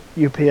with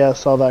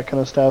UPS, all that kind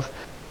of stuff.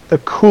 The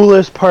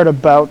coolest part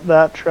about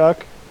that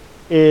truck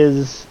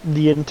is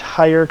the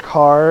entire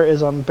car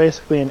is on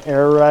basically an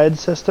air ride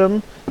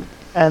system,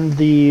 and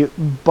the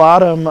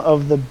bottom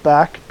of the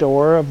back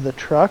door of the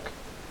truck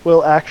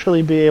will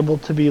actually be able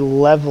to be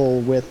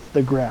level with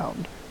the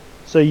ground.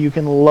 So you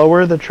can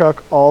lower the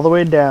truck all the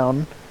way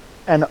down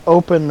and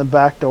open the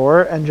back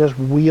door and just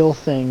wheel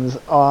things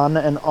on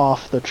and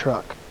off the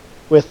truck.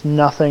 with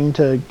nothing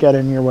to get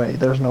in your way.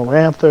 There's no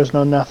ramp, there's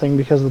no nothing,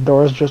 because the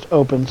doors just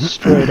open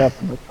straight up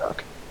in the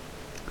truck.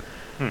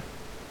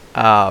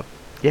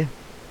 Yeah.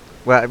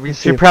 Well, we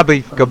should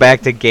probably go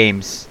back to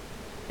games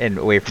and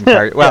away from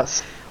cars. Well,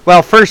 Yes.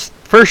 well, first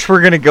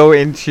we're gonna go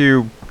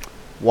into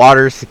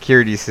water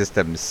security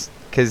systems,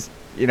 because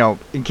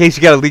in case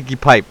you got a leaky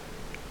pipe,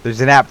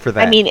 there's an app for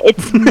that. I mean,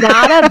 it's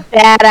not a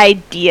bad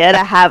idea to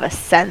have a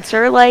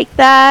sensor like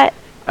that.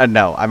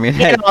 No, I mean,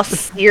 In all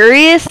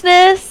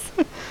seriousness,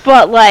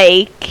 but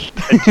like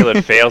Until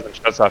it fails and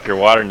shuts off your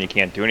water and you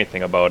can't do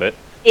anything about it.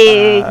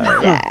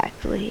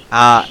 exactly.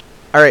 all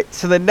right.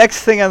 So the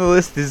next thing on the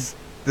list is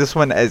this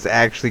one is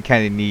actually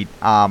kind of neat.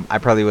 I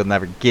probably will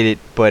never get it,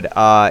 but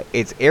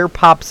it's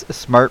AirPops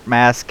Smart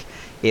Mask.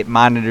 It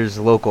monitors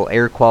local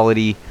air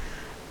quality.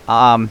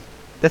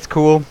 That's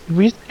cool. Did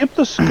we skip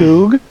the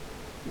Skoog?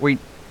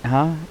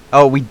 Huh?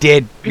 Oh, we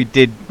did. We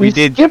did.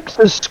 Skipped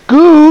the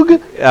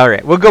Skoog! All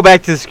right, we'll go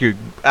back to the Skoog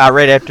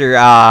right after.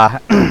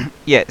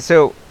 Yeah.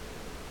 So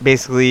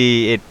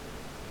basically, it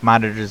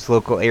monitors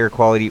local air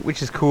quality,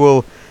 which is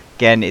cool.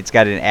 Again, it's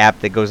got an app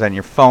that goes on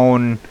your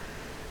phone,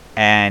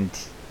 and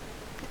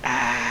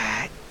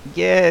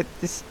yeah,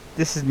 this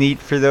is neat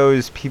for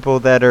those people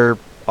that are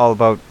all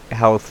about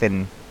health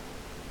and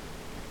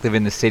live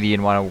in the city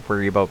and want to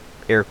worry about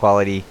air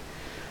quality.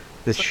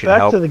 This should Back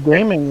help. to the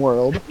gaming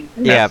world.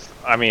 Yeah. Yes,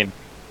 I mean,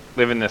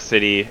 live in the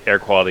city, air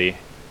quality,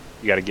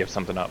 you got to give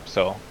something up.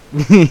 So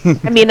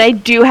I mean, I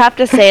do have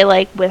to say,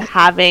 like, with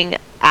having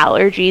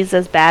allergies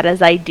as bad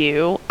as I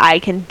do, I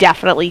can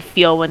definitely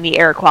feel when the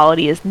air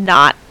quality is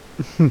not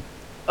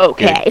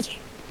okay.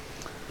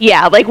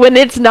 Yeah, like when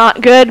it's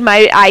not good,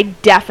 I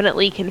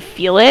definitely can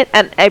feel it,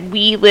 and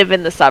we live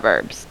in the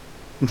suburbs.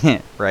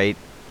 Right?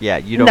 Yeah,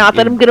 you don't. Not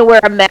that I'm gonna wear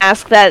a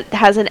mask that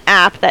has an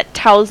app that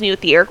tells me what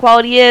the air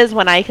quality is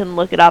when I can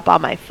look it up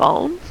on my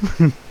phone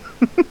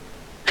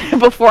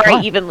before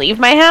I even leave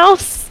my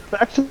house.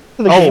 Back to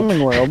the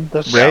gaming world. The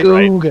Right.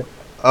 Skoog.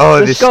 Oh,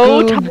 Just this.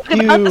 Go Skoog talk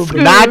about the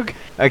Cube.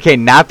 Skoog.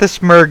 Not the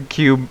Smurg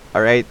cube.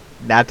 All right,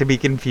 not to be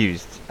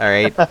confused. All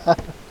right,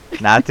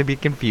 not to be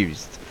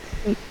confused.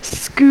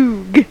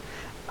 Skoog.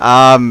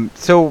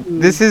 So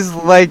this is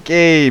like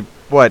a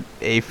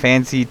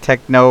fancy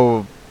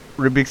techno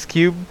Rubik's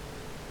cube.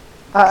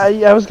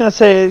 I was gonna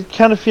say it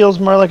kind of feels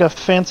more like a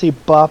fancy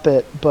Bop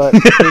It, but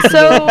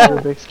So-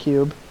 Rubik's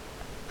Cube.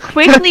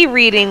 Quickly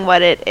reading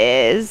what it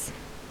is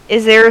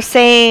they're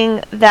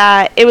saying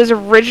that it was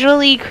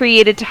originally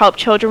created to help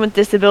children with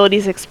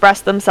disabilities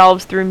express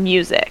themselves through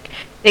music.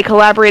 They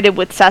collaborated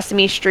with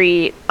Sesame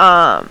Street,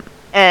 and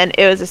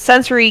it was a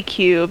sensory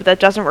cube that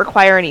doesn't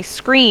require any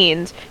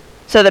screens,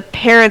 so the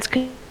parents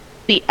can use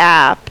the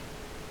app,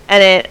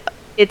 and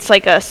it's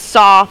like a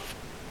soft,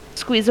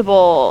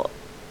 squeezable.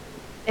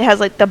 It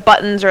has like the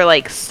buttons are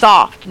like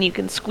soft, and you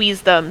can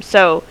squeeze them,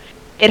 so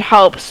it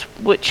helps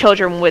with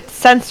children with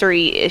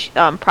sensory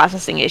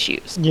processing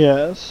issues,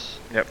 Yes.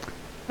 yep.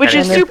 which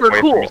And is it's super away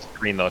from cool. your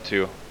screen though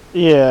too.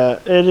 Yeah,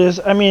 it is.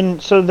 I mean,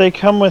 so they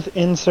come with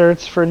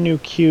inserts for new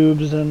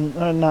cubes and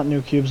not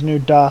new cubes, new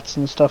dots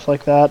and stuff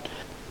like that.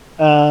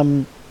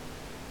 And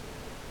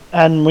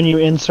when you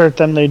insert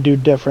them, they do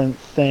different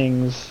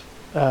things.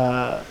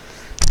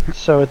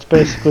 So it's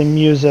basically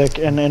music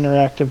and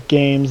interactive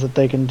games that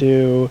they can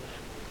do.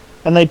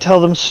 And they tell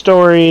them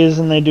stories,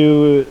 and they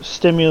do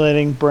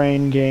stimulating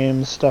brain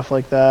games, stuff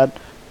like that.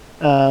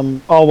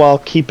 All while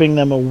keeping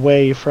them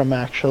away from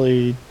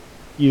actually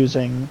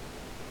using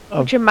a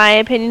Which, in my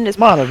opinion, is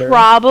monitor.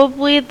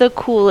 probably the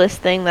coolest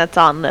thing that's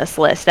on this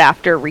list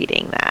after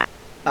reading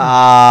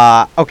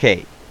that.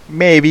 Okay,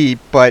 maybe,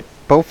 but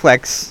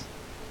Bowflex.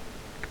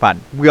 Come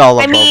on, we all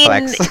love I mean,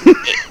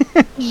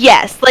 Bowflex.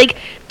 yes, like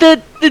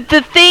the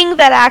thing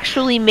that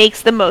actually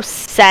makes the most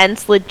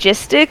sense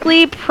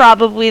logistically,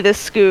 probably the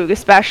Skoog,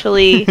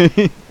 especially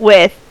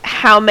with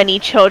how many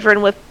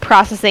children with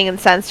processing and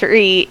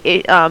sensory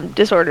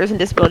disorders and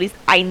disabilities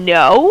I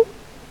know,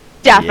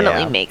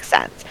 definitely Yeah. makes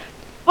sense.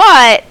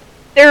 But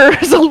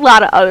there's a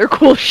lot of other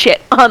cool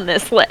shit on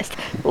this list,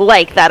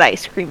 like that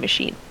ice cream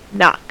machine.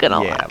 Not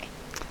gonna Yeah. lie.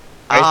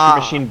 Ice Ah.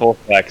 cream machine,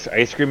 Bowflex.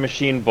 Ice cream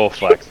machine,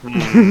 Bowflex.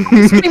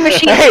 Ice cream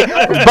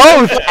machine.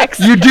 Both.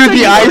 You do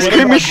the ice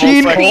cream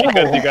machine.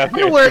 Because you got I'm the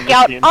gonna ice work cream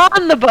out machine.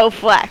 on the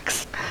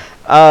Bowflex.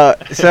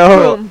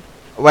 So Boom.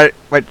 what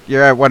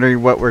you're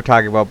wondering what we're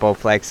talking about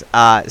Bowflex.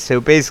 So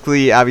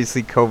basically,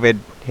 obviously, COVID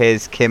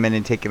has come in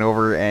and taken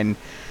over, and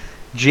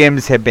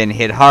gyms have been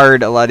hit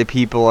hard. A lot of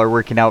people are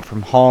working out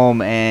from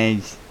home,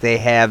 and they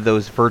have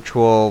those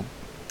virtual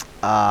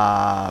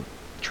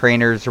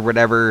trainers or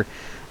whatever.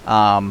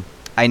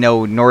 I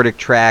know Nordic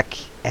Track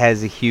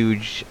has a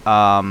huge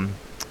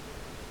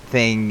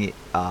thing.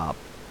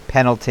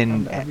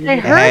 Pendleton I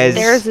heard has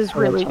theirs is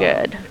really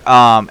good.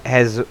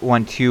 has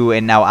one too,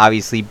 and now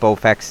obviously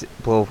Bowflex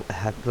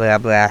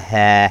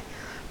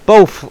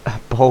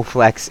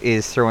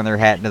is throwing their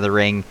hat into the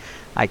ring.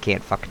 I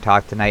can't fucking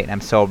talk tonight, and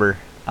I'm sober.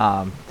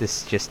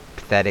 This is just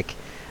pathetic.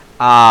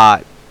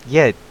 Yeah,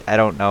 I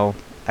don't know.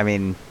 I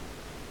mean,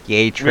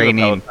 yay We love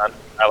training. Peloton.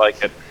 I like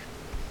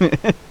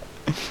it.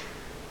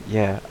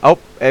 Yeah. Oh,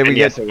 and we And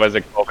yes, get. it was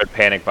a COVID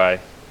panic buy.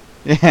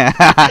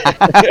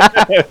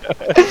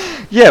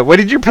 Yeah. What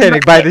did you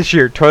panic buy this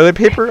year? Toilet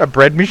paper, a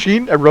bread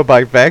machine, a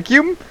robot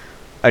vacuum,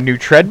 a new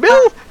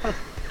treadmill.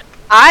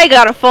 I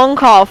got a phone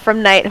call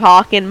from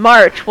Nighthawk in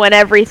March when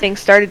everything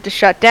started to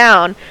shut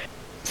down,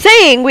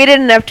 saying we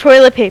didn't have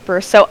toilet paper,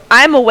 so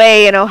I'm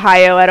away in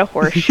Ohio at a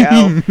horse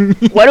show.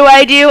 What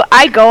do?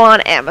 I go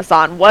on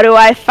Amazon. What do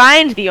I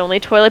find? The only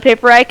toilet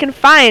paper I can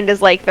find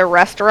is like the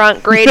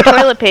restaurant grade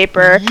toilet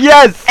paper.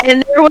 Yes.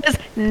 And there was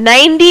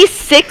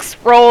 96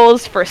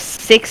 rolls for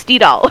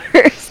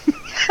 $60.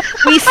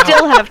 We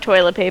still have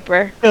toilet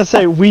paper. I was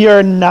gonna say, we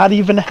are not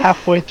even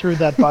halfway through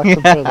that box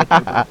of toilet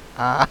paper.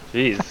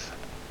 Jeez.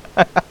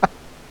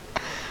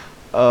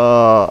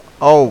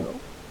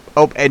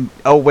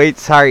 Wait,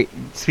 sorry.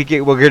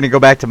 Speaking, we're gonna go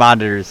back to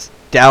monitors.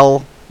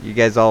 Dell, you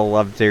guys all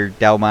love their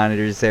Dell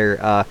monitors.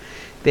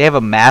 They have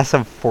a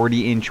massive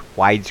 40-inch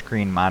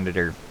widescreen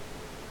monitor.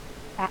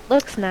 That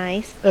looks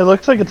nice. It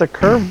looks like it's a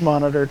curved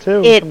monitor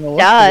too. It from the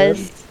looks of it.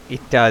 does.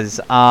 It does.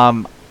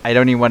 I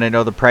don't even want to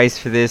know the price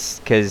for this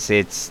because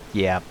it's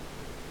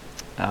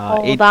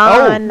Hold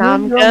on,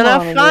 I'm your gonna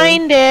monitor.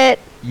 find it.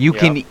 You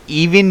Yep. can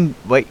even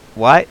wait.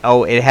 What?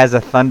 Oh, it has a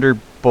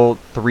Thunderbolt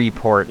 3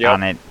 port Yep.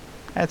 on it.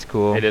 That's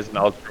cool. It is an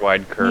ultra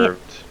wide curved.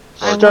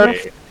 I'm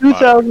Starts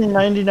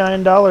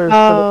 $2,099 for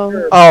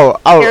the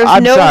curve. There's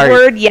I'm no sorry.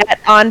 word yet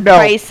on No.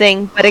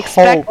 pricing, but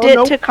expect Oh, it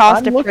nope, to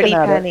cost I'm a looking pretty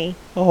at it. penny.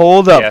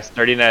 Hold up. Yeah,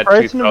 starting at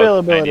Price and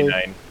availability.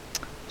 $2,099.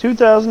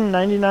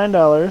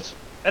 $2,099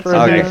 That for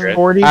sounds Okay. the accurate.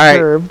 40 All right.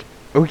 curved.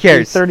 Who The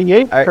cares?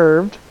 38 All right.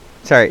 curved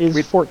Sorry, is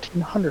we,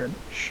 $1,400.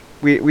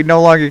 we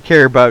no longer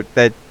care about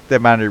that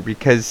monitor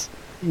because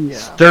Yeah.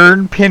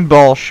 Stern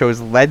Pinball shows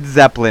Led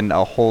Zeppelin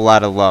a whole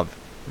lot of love.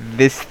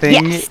 This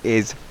thing Yes.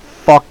 is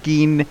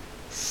fucking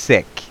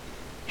sick.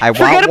 I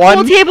Forget want a pool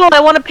one. table, I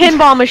want a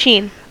pinball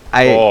machine.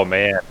 Oh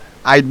man!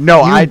 I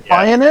know. You I.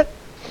 buying it?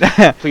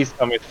 Please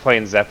tell me it's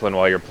playing Zeppelin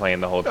while you're playing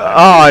the whole time.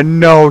 Oh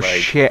no Like-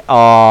 shit!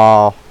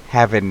 Oh,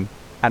 heaven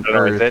on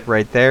Oh, is earth, it?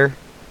 right there.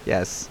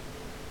 Yes.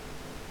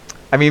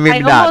 I mean, maybe I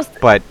not, almost-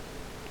 but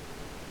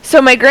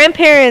So my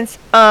grandparents,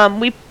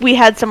 we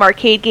had some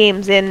arcade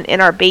games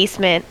in our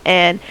basement,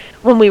 and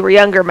when we were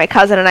younger, my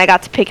cousin and I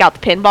got to pick out the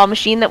pinball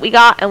machine that we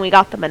got, and we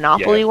got the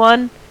Monopoly Yeah.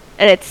 one,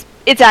 and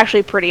it's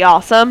actually pretty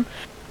awesome.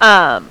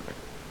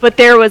 But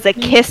there was a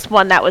Kiss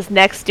one that was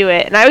next to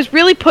it, and I was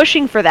really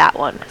pushing for that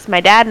one because my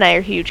dad and I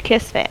are huge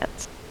Kiss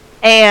fans.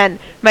 And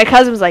my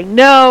cousin was like,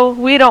 "No,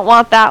 we don't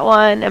want that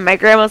one," and my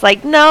grandma was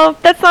like, "No,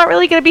 that's not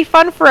really going to be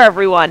fun for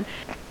everyone."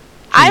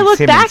 I Gene look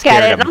Simmons back at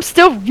scared it, and him. I'm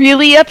still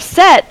really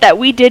upset that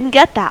we didn't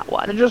get that I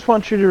one. just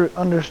want you to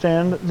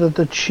understand that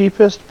the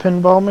cheapest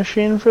pinball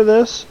machine for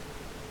this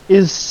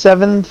is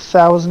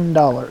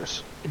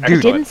 $7,000. I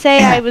dude, didn't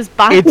say I was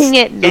buying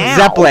it now. it's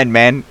Zeppelin,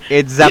 man.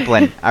 It's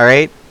Zeppelin. All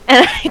right.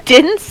 And I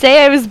didn't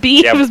say I was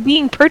Yeah. it was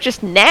being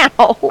purchased now.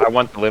 I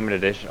want the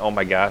limited edition. Oh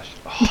my gosh.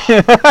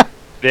 Oh,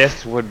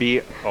 this would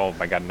be. Oh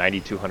my god,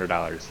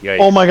 $9,200. Yikes.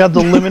 Oh my god, the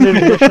limited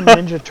edition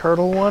Ninja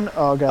Turtle one?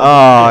 Oh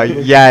god. Oh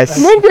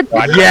yes. Why did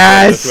I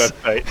Yes.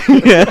 go to this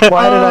website?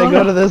 Why did I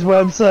go to this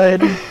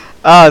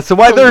website? So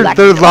why they're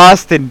Collector.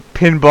 lost in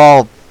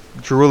pinball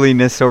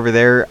drooliness over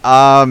there.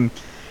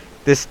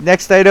 This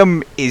next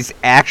item is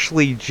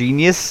actually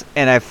genius,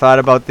 and I've thought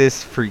about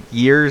this for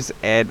years,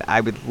 and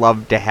I would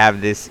love to have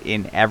this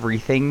in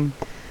everything.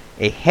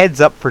 A heads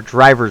up for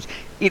drivers.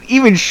 It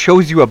even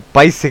shows you a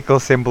bicycle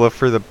symbol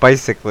for the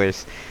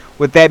bicyclist.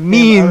 What that I was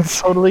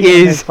means totally gonna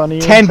make is fun of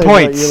you 10 and say that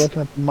points. You're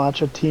looking at the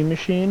matcha tea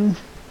machine.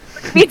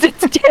 Means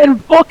it's 10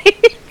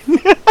 points.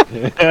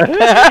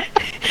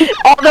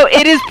 Although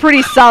it is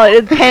pretty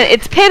solid.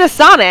 It's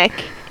Panasonic.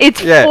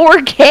 It's Yeah.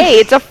 4K.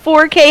 It's a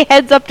 4K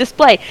heads-up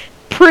display.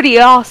 Pretty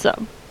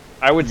awesome.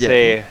 I would Yeah.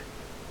 say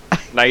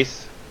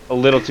nice, a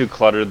little too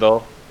cluttered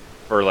though,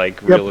 for like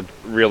Yep.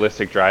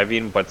 realistic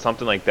driving. But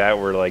something like that,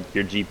 where like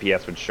your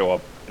GPS would show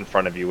up in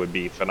front of you, would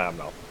be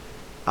phenomenal.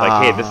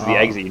 Like, hey, this is the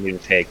exit you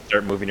need to take.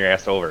 Start moving your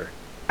ass over.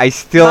 I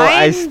still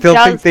Mine think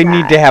does they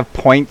need to that. have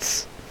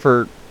points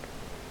for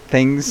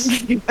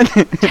things.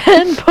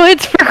 10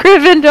 points for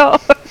Gryffindor.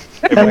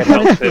 Everyone points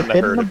else for in the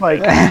hitting herd. the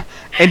bike.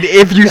 And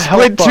if you The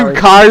health split two bars,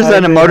 cars how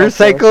on a do they help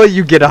motorcycle,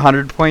 you get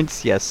 100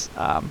 points. Yes.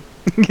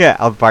 Yeah,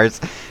 health bars.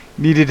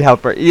 Needed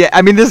health bars. Yeah,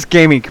 I mean, this is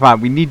gaming. Come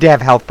on, we need to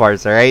have health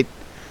bars, all right?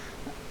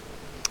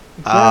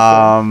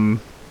 Exactly.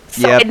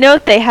 Side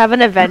note, they have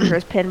an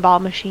Avengers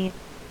pinball machine.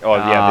 Oh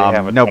yeah, they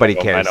have a nobody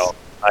ton of them, I cares. know.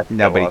 I think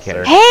Nobody I lost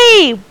cares. there.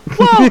 Hey!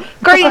 Whoa! I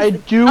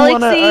Guardians, do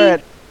want to. Alexei.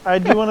 Alright, I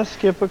do want to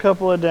skip a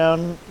couple of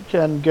down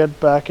and get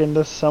back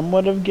into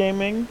somewhat of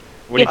gaming.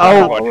 What do you Get think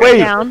the about fuck wait.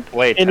 down.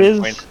 Wait, It 10 is-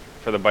 points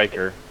for the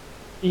biker.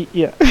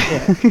 Yeah.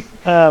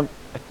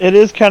 It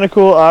is kind of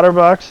cool.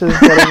 Otterbox is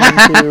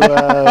getting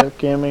into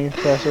gaming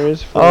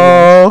accessories. For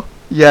Oh,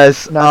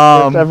 yes. not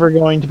that it's ever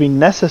going to be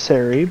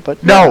necessary,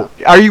 but No,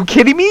 are you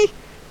kidding me?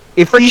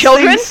 If For these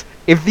children?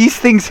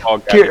 things Oh,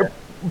 God,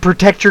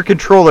 protect your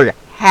controller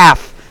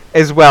half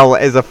as well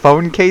as a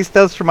phone case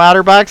does from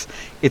OtterBox,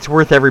 it's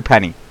worth every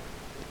penny.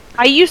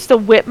 I used to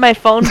whip my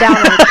phone down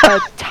a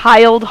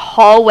tiled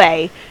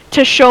hallway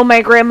to show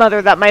my grandmother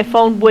that my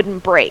phone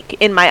wouldn't break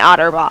in my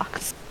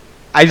OtterBox.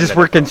 I just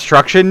work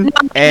construction,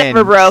 and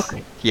never broke.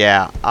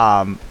 Yeah,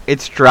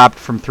 it's dropped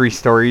from 3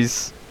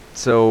 stories,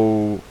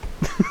 so.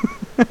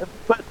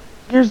 But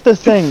here's the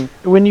thing: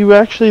 when you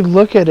actually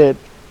look at it,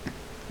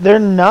 they're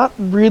not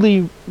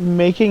really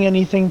making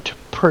anything to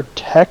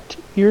protect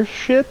your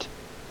shit.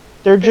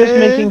 They're just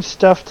making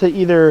stuff to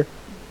either.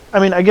 I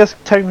mean, I guess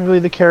technically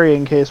the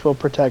carrying case will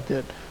protect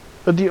it,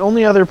 but the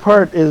only other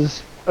part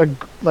is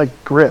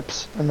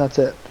grips, and that's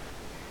it.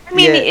 I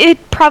mean,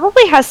 it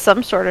probably has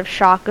some sort of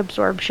shock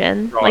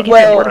absorption, like if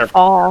Well, it were to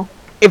fall.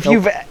 If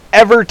you've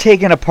ever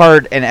taken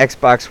apart an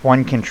Xbox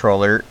One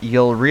controller,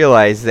 you'll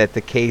realize that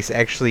the case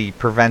actually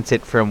prevents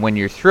it from when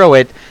you throw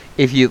it.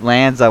 If it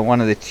lands on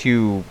one of the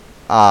 2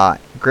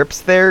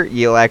 grips there,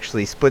 you'll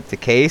actually split the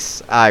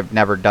case. I've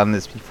never done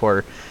this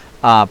before,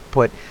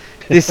 but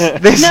this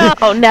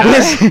No, never.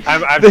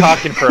 I'm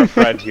talking for a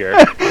friend here.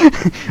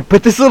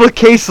 But this little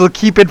case will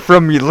keep it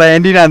from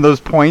landing on those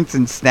points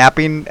and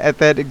snapping at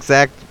that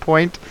exact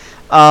point.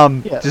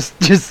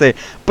 Just say,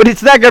 but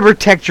it's not gonna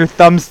protect your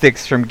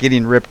thumbsticks from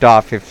getting ripped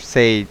off if,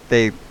 say,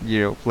 they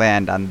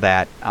land on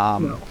that.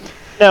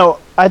 Now,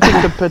 I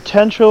think the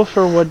potential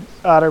for what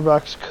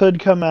OtterBox could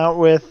come out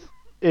with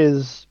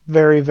is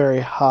very,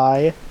 very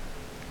high,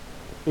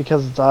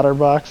 because it's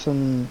OtterBox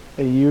and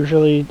they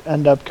usually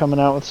end up coming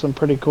out with some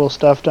pretty cool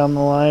stuff down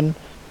the line.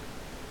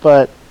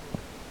 But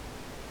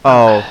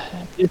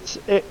it's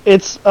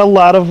a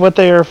lot of what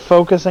they are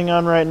focusing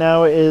on right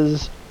now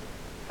is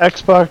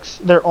Xbox.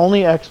 They're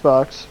only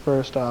Xbox,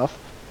 first off,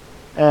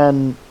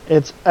 and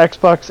it's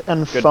Xbox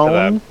and Good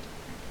phone,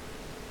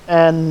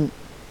 and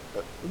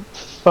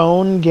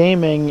phone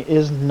gaming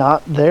is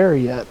not there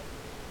yet.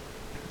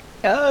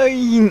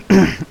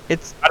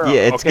 It's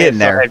getting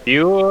there.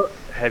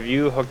 Have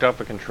you hooked up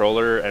a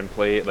controller and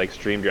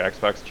streamed your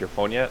Xbox to your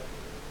phone yet?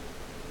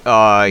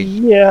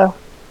 Yeah.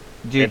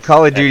 Dude,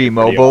 Call of Duty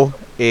Mobile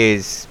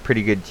is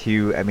pretty good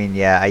too. I mean,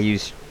 yeah, I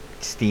use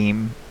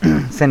Steam,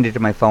 send it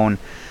to my phone.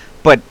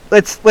 But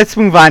let's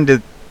move on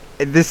to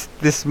this.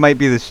 This might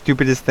be the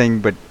stupidest thing,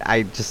 but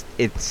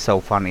it's so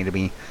funny to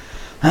me.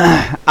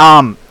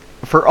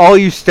 For all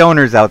you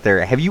stoners out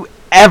there, have you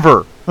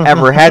ever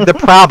had the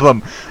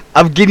problem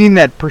of getting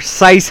that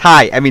precise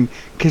high? I mean,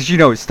 because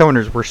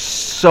stoners were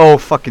so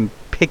fucking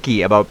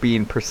picky about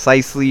being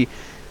precisely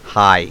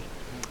high.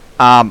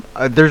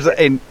 There's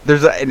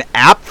an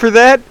app for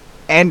that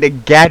and a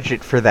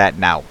gadget for that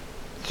now,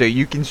 so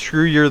you can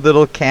screw your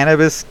little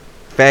cannabis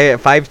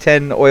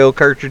 510 oil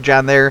cartridge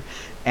on there,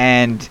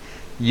 and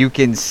you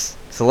can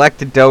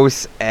select a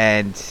dose,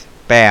 and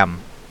bam,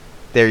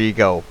 there you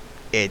go.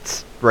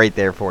 It's right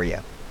there for you.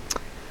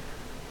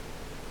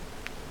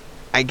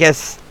 I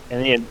guess.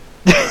 In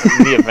the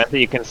event that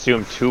you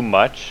consume too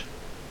much.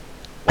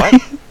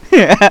 What?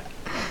 Yeah.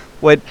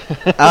 What?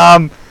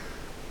 I'm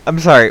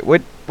sorry.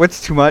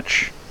 What's too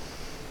much?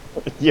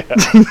 Yeah.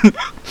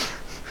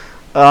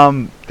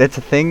 That's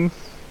a thing.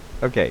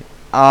 Okay.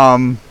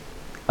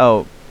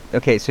 Oh.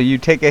 Okay. So you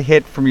take a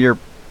hit from your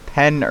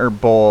pen or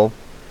bowl.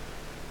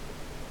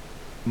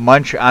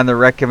 Munch on the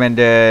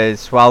recommended.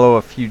 Swallow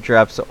a few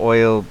drops of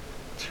oil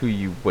till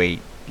you wait.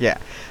 Yeah.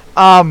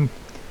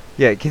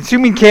 Yeah.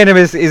 Consuming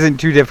cannabis isn't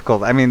too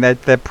difficult. I mean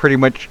that pretty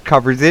much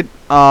covers it.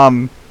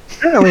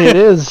 Apparently it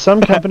is.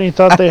 Some company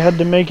thought they had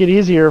to make it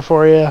easier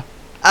for you.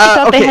 I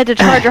thought they had to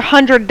charge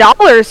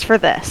 $100 for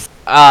this.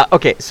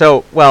 Okay,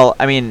 so, well,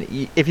 I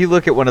mean, if you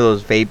look at one of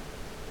those vape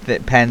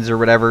pens or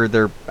whatever,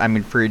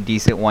 for a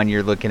decent one,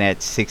 you're looking at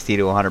 $60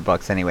 to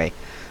 $100 anyway,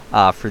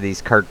 for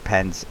these cart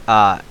pens.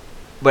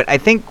 But I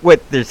think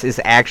what this is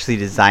actually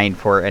designed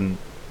for, and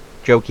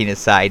joking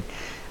aside,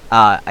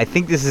 I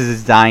think this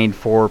is designed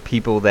for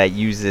people that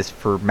use this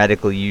for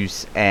medical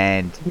use,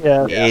 and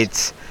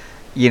it's,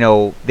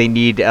 they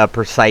need a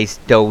precise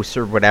dose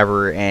or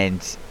whatever,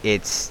 and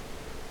it's,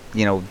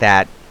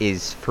 that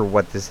is for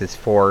what this is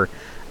for.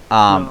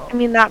 I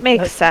mean, that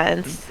makes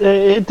sense.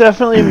 It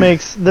definitely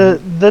makes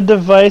the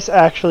device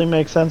actually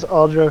makes sense.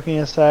 All joking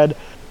aside,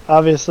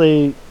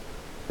 obviously,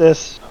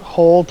 this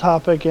whole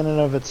topic in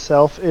and of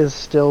itself is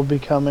still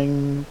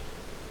becoming,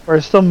 or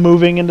still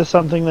moving into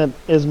something that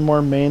is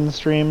more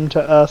mainstream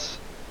to us.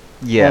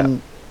 Yeah.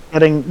 And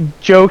getting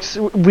jokes,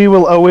 we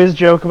will always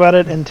joke about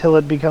it until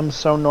it becomes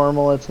so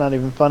normal it's not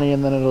even funny,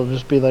 and then it'll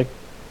just be like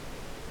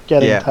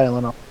getting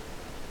Tylenol.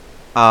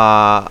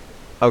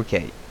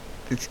 Okay.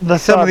 The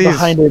some of these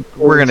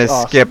we're gonna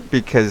awesome. skip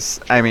because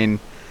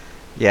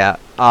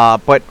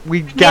but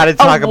we gotta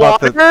talk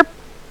about the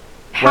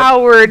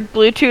powered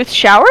Bluetooth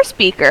shower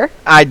speaker.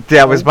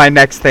 That was my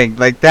next thing.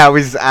 Like that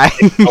was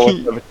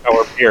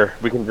shower beer.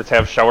 We can just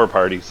have shower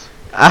parties.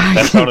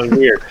 That sounded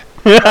weird.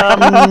 I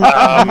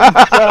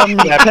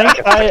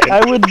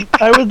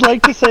would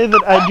like to say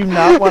that I do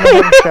not want to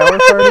have a shower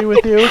party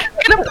with you. I'm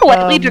gonna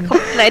politely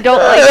decline. I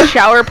don't like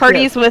shower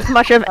parties with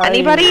much of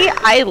anybody.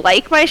 I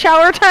like my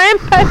shower time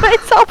by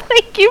myself.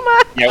 Thank you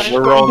much. Yeah,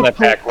 we're rolling that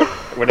back.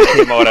 When it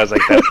came out, I was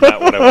like, that's not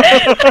what I want.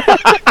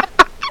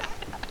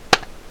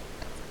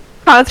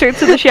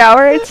 concerts in the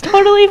shower. It's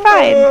totally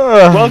fine.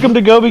 Welcome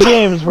to Gobi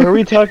Games, where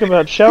we talk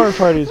about shower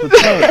parties with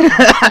Tank.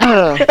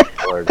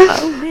 Lord.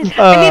 I mean,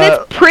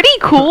 it's pretty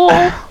cool.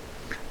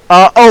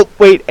 Oh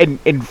wait, and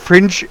a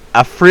fridge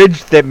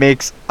that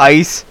makes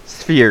ice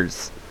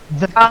spheres.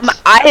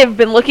 I have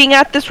been looking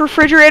at this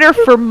refrigerator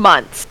for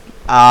months.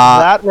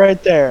 That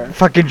right there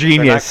Fucking They're not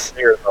genius.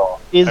 clear, though.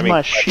 is I mean, my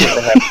like,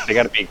 shit. they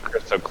gotta be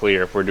crystal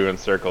clear if we're doing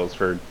circles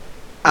for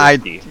I-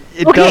 whiskey.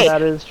 It Okay.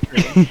 That is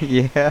true.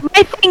 yeah.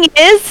 My thing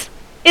is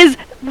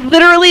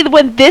literally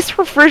when this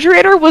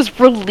refrigerator was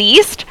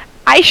released,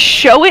 I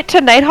show it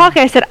to Nighthawk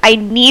and I said, I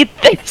need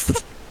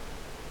this.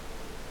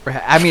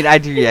 I mean, I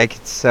do. I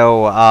could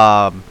so.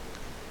 I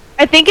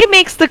think it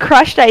makes the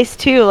crushed ice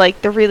too,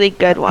 like the really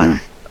good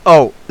one.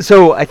 Oh,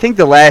 so I think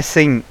the last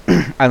thing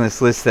on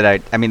this list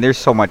that I mean, there's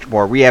so much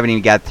more. We haven't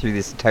even got through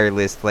this entire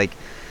list. Like,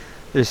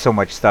 there's so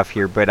much stuff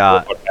here. But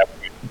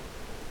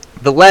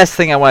the last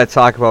thing I want to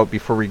talk about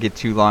before we get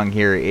too long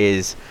here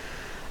is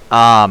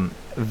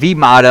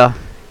Vmata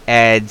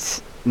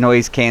adds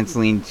noise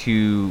canceling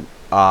to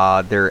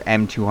their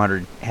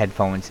M200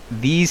 headphones.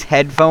 These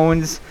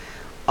headphones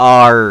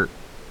are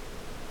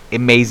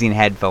amazing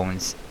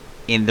headphones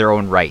in their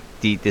own right.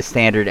 The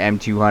standard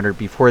M200,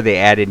 before they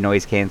added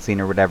noise canceling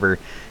or whatever,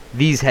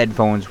 these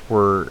headphones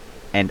were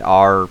and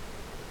are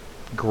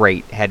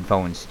great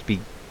headphones to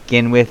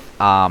begin with.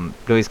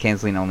 Noise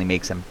canceling only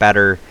makes them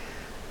better.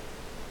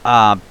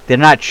 They're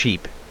not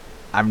cheap.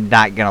 I'm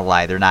not gonna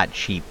lie, they're not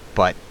cheap,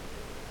 but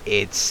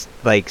it's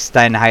like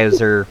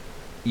Sennheiser,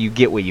 you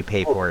get what you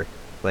pay for.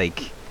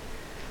 Like,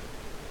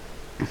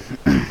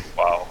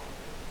 Wow.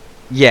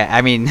 yeah,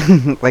 I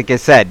mean, like I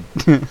said.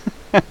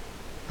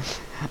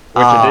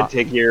 Which I did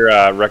take your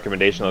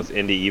recommendation, those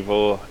Indie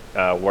Evil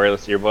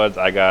wireless earbuds.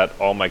 I got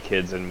all my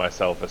kids and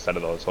myself a set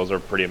of those. Those are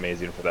pretty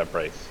amazing for that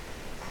price.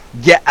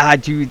 Yeah,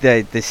 dude,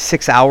 the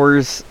 6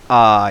 hours,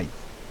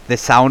 they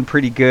sound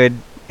pretty good,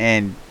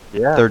 and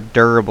Yeah. they're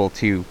durable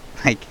too.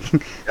 Like,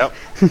 Yep.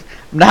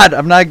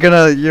 I'm not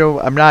gonna,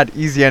 I'm not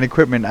easy on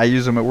equipment. I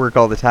use them at work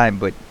all the time,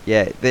 but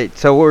yeah.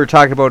 So what we're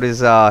talking about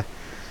is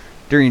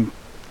during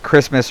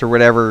Christmas or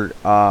whatever,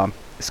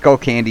 Skull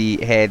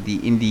Candy had the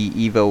Indie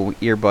Evo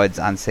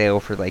earbuds on sale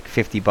for like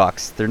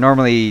 $50. They're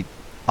normally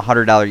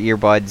 $100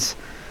 earbuds.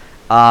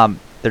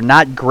 They're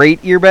not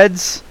great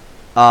earbuds.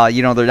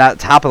 They're not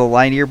top of the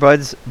line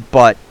earbuds,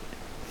 but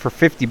for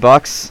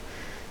 $50,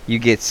 you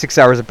get 6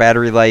 hours of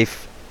battery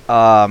life,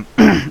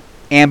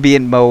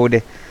 ambient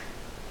mode,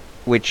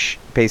 which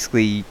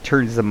basically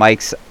turns the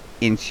mics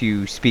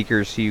into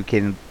speakers so you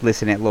can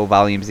listen at low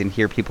volumes and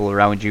hear people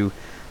around you.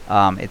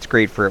 It's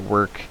great for at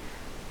work.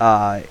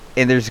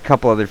 And there's a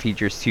couple other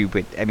features too,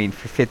 but I mean,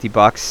 for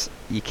 $50,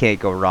 you can't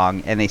go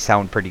wrong, and they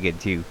sound pretty good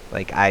too.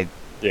 Like, I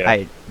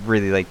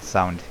really like the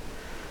sound.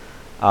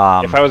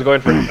 If I was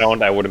going for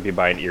sound, I wouldn't be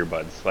buying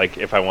earbuds. Like,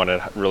 if I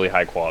wanted really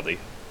high quality.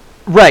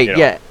 Right, You know,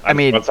 yeah. I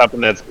mean, want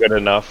something that's good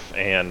enough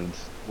and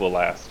will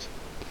last.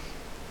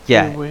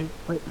 yeah. Wait.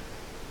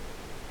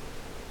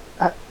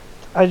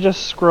 I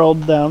just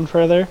scrolled down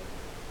further.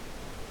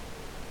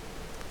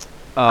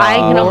 I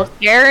can almost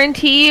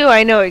guarantee you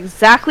I know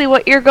exactly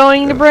what you're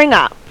going to bring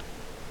up.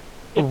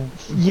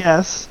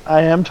 Yes,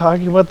 I am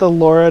talking about the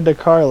Laura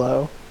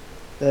DiCarlo,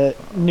 the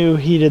new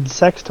heated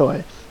sex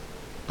toy.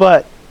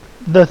 But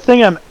the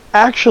thing I'm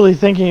actually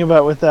thinking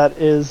about with that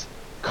is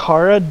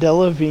Cara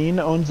Delevingne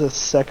owns a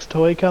sex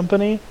toy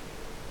company.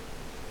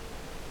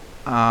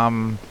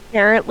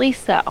 Apparently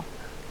so.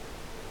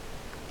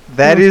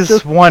 That It's is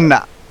just- one.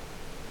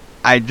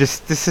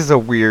 This is a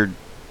weird,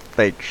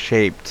 like,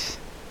 shaped.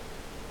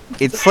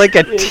 It's like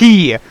a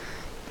T.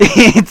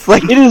 It's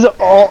like. It is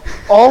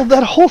all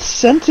that whole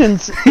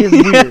sentence is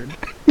weird.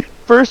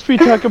 First we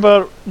talk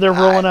about they're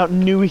rolling out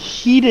new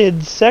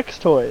heated sex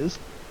toys,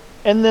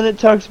 and then it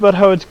talks about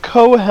how it's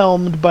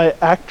co-helmed by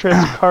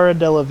actress Cara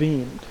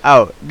Delevingne.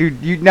 Oh, dude,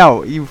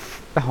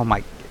 oh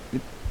my.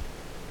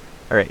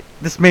 Alright,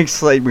 this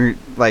makes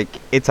like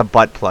it's a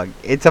butt plug.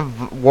 It's a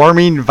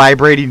warming,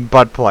 vibrating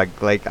butt plug.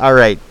 Like,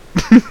 alright.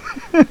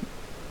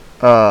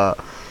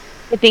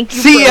 I think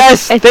you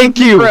CS, broke, I thank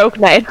think you. broke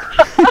Night.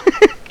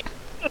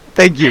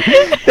 Thank you.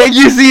 Thank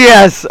you,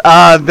 CS.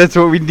 That's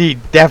what we need.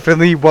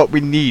 Definitely what we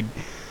need.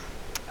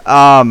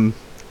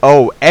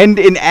 Oh, and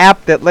an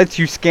app that lets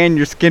you scan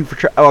your skin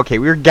for okay,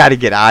 we gotta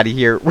get out of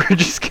here. We're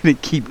just gonna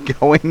keep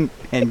going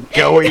and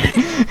going.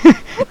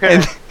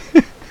 Okay.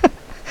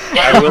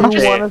 I I will do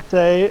say, want to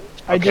say,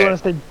 Okay.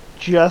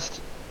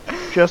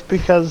 just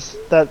because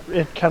that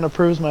it kind of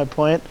proves my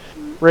point.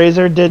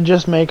 Razer did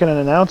just make an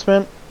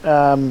announcement.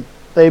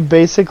 They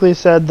basically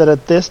said that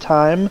at this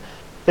time,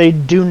 they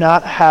do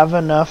not have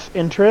enough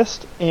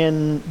interest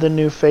in the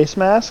new face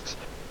masks.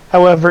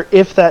 However,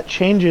 if that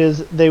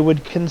changes, they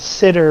would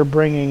consider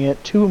bringing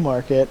it to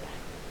market.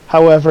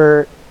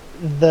 However,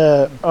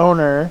 the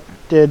owner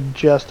did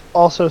just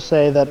also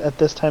say that at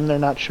this time they're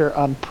not sure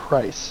on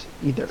price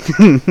either.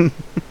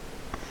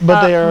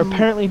 But they are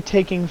apparently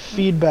taking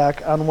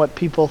feedback on what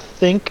people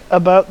think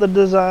about the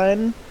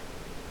design,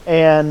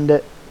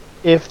 and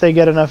if they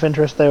get enough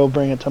interest, they will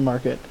bring it to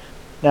market.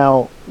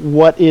 Now,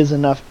 what is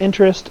enough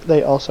interest,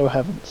 they also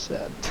haven't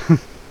said.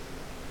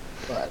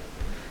 But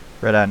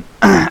Right on.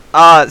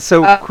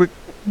 Quick.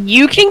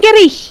 You can get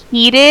a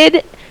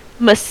heated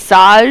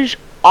massage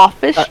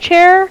office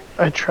chair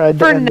I tried to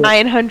for end it.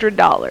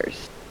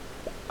 $900.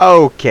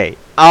 Okay.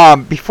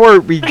 Before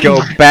we go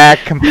back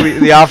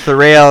completely off the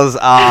rails,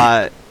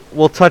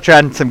 we'll touch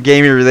on some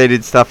gaming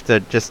related stuff to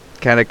just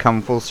kind of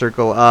come full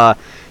circle.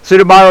 So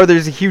tomorrow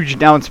there's a huge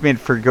announcement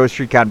for Ghost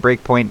Recon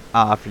Breakpoint.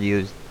 For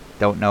you who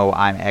don't know,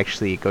 I'm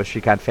actually a Ghost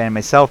Recon fan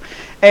myself.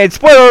 And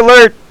spoiler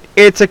alert,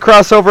 it's a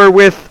crossover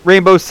with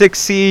Rainbow Six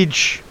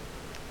Siege,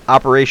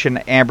 Operation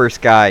Amber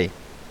Sky,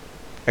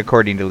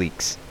 according to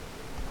leaks.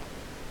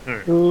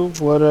 Who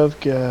would have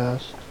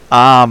guessed?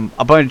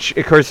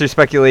 Of course, there's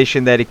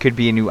speculation that it could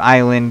be a new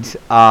island.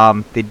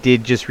 They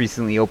did just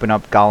recently open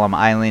up Gollum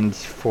Island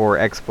for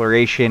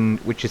exploration,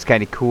 which is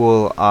kind of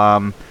cool.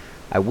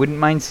 I wouldn't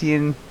mind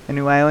seeing a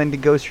new island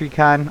in Ghost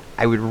Recon.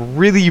 I would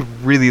really,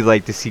 really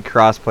like to see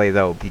crossplay,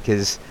 though,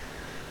 because,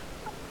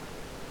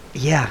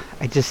 yeah,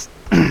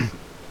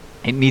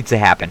 it needs to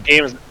happen.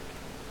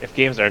 If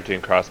games aren't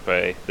doing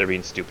crossplay, they're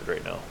being stupid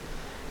right now.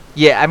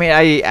 Yeah, I mean,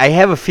 I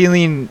have a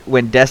feeling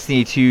when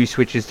Destiny 2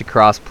 switches to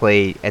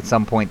crossplay at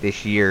some point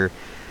this year,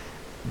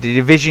 the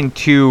Division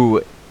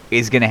 2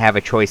 is going to have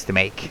a choice to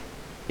make.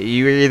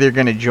 You're either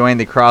going to join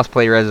the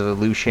crossplay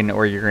resolution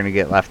or you're going to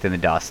get left in the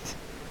dust.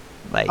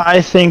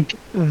 I think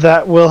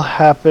that will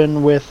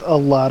happen with a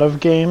lot of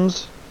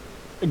games.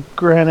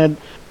 Granted,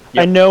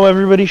 I know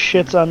everybody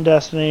shits on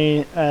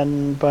Destiny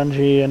and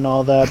Bungie and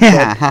all that,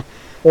 but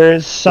there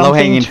is something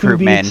Low-hanging to fruit,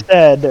 be man.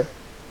 said.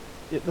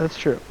 Yeah, that's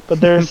true.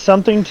 But there's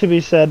something to be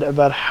said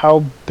about how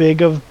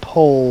big of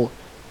pull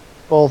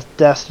both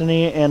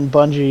Destiny and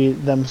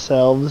Bungie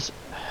themselves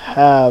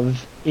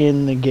have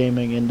in the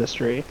gaming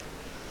industry.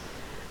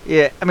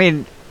 Yeah, I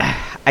mean,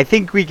 I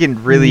think we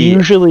can really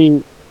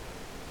Usually,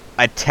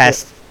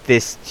 attest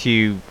this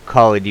to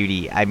Call of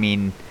Duty. I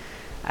mean,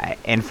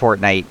 and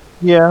Fortnite.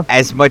 yeah.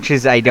 As much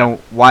as I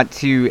don't want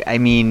to, I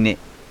mean,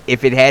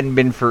 if it hadn't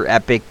been for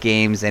Epic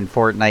Games and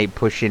Fortnite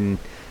pushing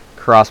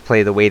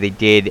crossplay the way they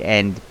did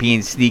and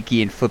being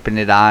sneaky and flipping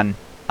it on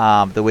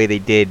the way they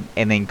did,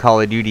 and then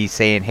Call of Duty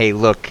saying, hey,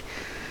 look,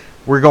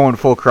 we're going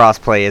full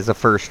crossplay as the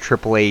first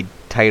AAA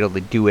title to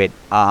do it,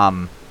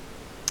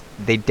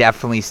 they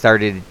definitely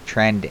started a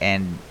trend.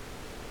 And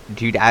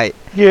dude,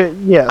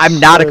 Yes, I'm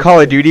not a Call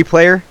of Duty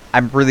player.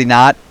 I'm really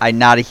not. I'm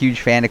not a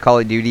huge fan of Call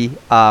of Duty.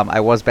 I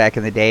was back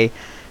in the day.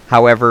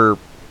 However,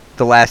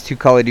 the last two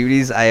Call of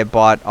Duties I have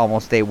bought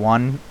almost day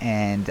one,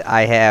 and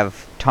I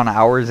have a ton of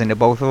hours into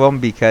both of them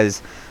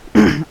because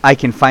I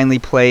can finally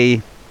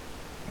play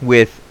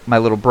with my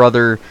little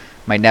brother,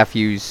 my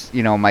nephews,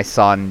 my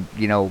son,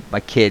 my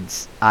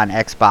kids on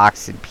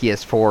Xbox and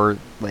PS4.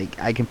 Like,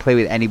 I can play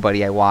with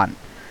anybody I want,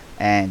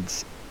 and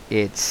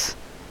it's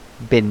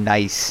been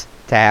nice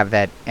to have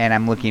that, and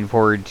I'm looking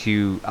forward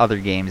to other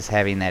games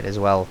having that as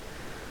well.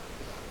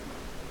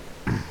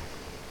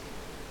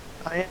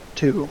 I am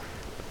too.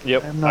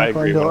 Yep, I'm not I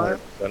agree going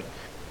to 100%.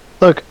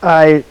 Look,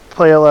 I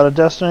play a lot of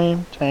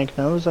Destiny. Tank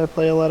knows I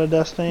play a lot of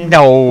Destiny.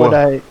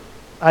 No.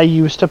 I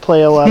used to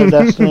play a lot of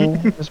Destiny,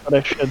 is what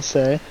I should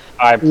say.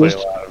 I play a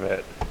lot of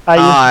it. I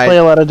used to play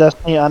a lot of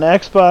Destiny on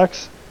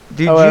Xbox.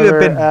 Dude, However, you have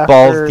been after-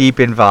 balls deep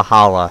in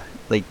Valhalla.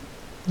 Like,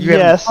 you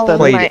Yes, haven't that's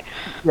played my- it.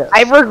 Yes.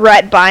 I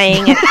regret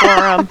buying it for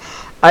him.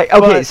 Okay,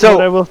 But so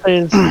what I will say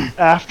is,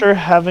 after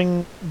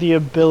having the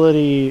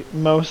ability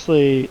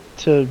mostly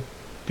to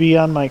be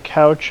on my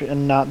couch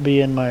and not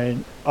be in my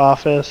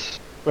office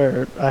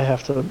where I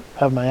have to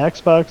have my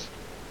Xbox,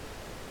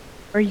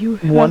 Or you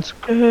have Once-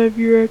 to have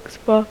your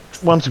Xbox.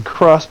 once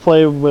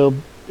crossplay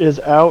is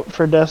out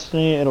for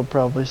Destiny, it'll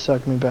probably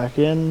suck me back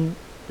in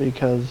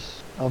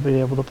because I'll be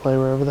able to play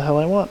wherever the hell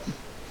I want.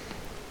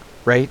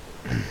 right?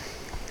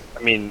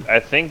 I mean, I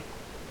think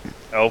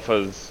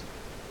Alpha's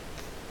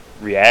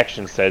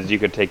reaction says you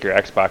could take your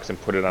Xbox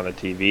and put it on the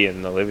TV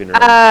in the living room.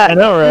 I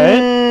know,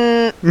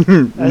 right?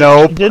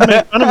 Nope. She did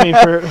make fun of me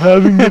for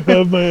having to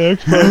have my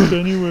Xbox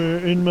anywhere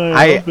in my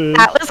office.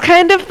 That was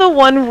kind of the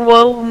one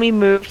rule when we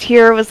moved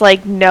here, was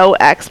like no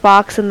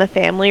Xbox in the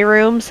family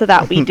room, so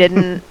that we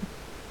didn't.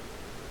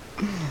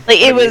 Like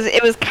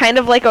it was kind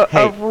of like a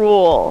Hey.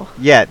 rule.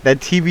 Yeah, that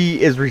TV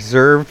is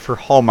reserved for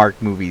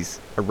Hallmark movies,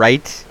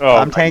 right? Oh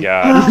Tom my Tank?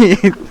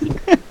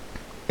 God.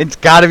 It's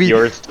gotta be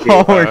Yours too,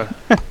 Hallmark.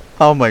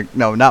 Hallmark.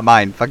 No, not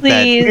mine. Fuck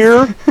Please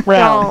Year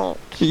round.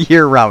 don't. that.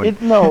 Year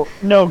round. No,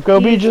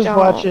 Gobi Please just don't.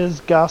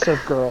 watches Gossip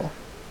Girl.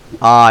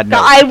 No.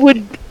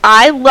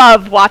 I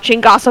love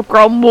watching Gossip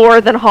Girl more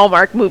than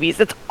Hallmark movies.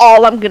 That's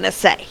all I'm gonna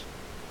say.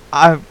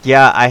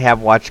 Yeah, I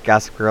have watched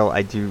Gossip Girl.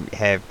 I do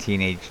have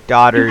teenage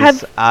daughters.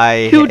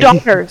 have 2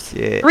 daughters.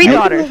 Yeah. 3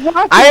 daughters.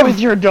 Watch I it have- with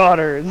your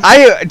daughters.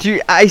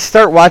 I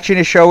start watching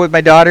a show with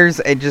my daughters,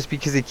 and just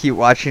because they keep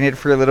watching it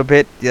for a little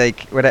bit,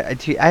 like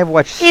I have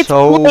watched It's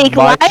so Blake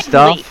much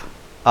Lively. stuff.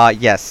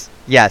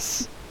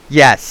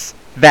 Yes,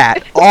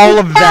 that, all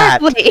of that.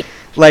 Lively.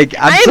 Like,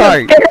 I'm I'm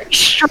sorry. a very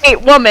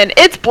straight woman.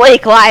 It's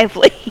Blake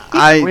Lively.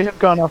 We have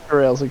gone off the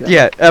rails again.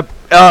 Yeah,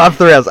 off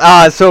the rails.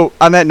 So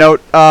on that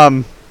note,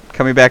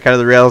 coming back out of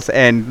the rails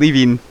and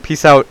leaving.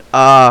 Peace out.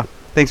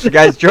 Thanks for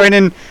guys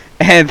joining,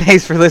 and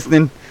thanks for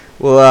listening.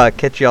 We'll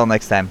catch you all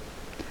next time.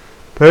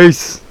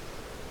 Peace.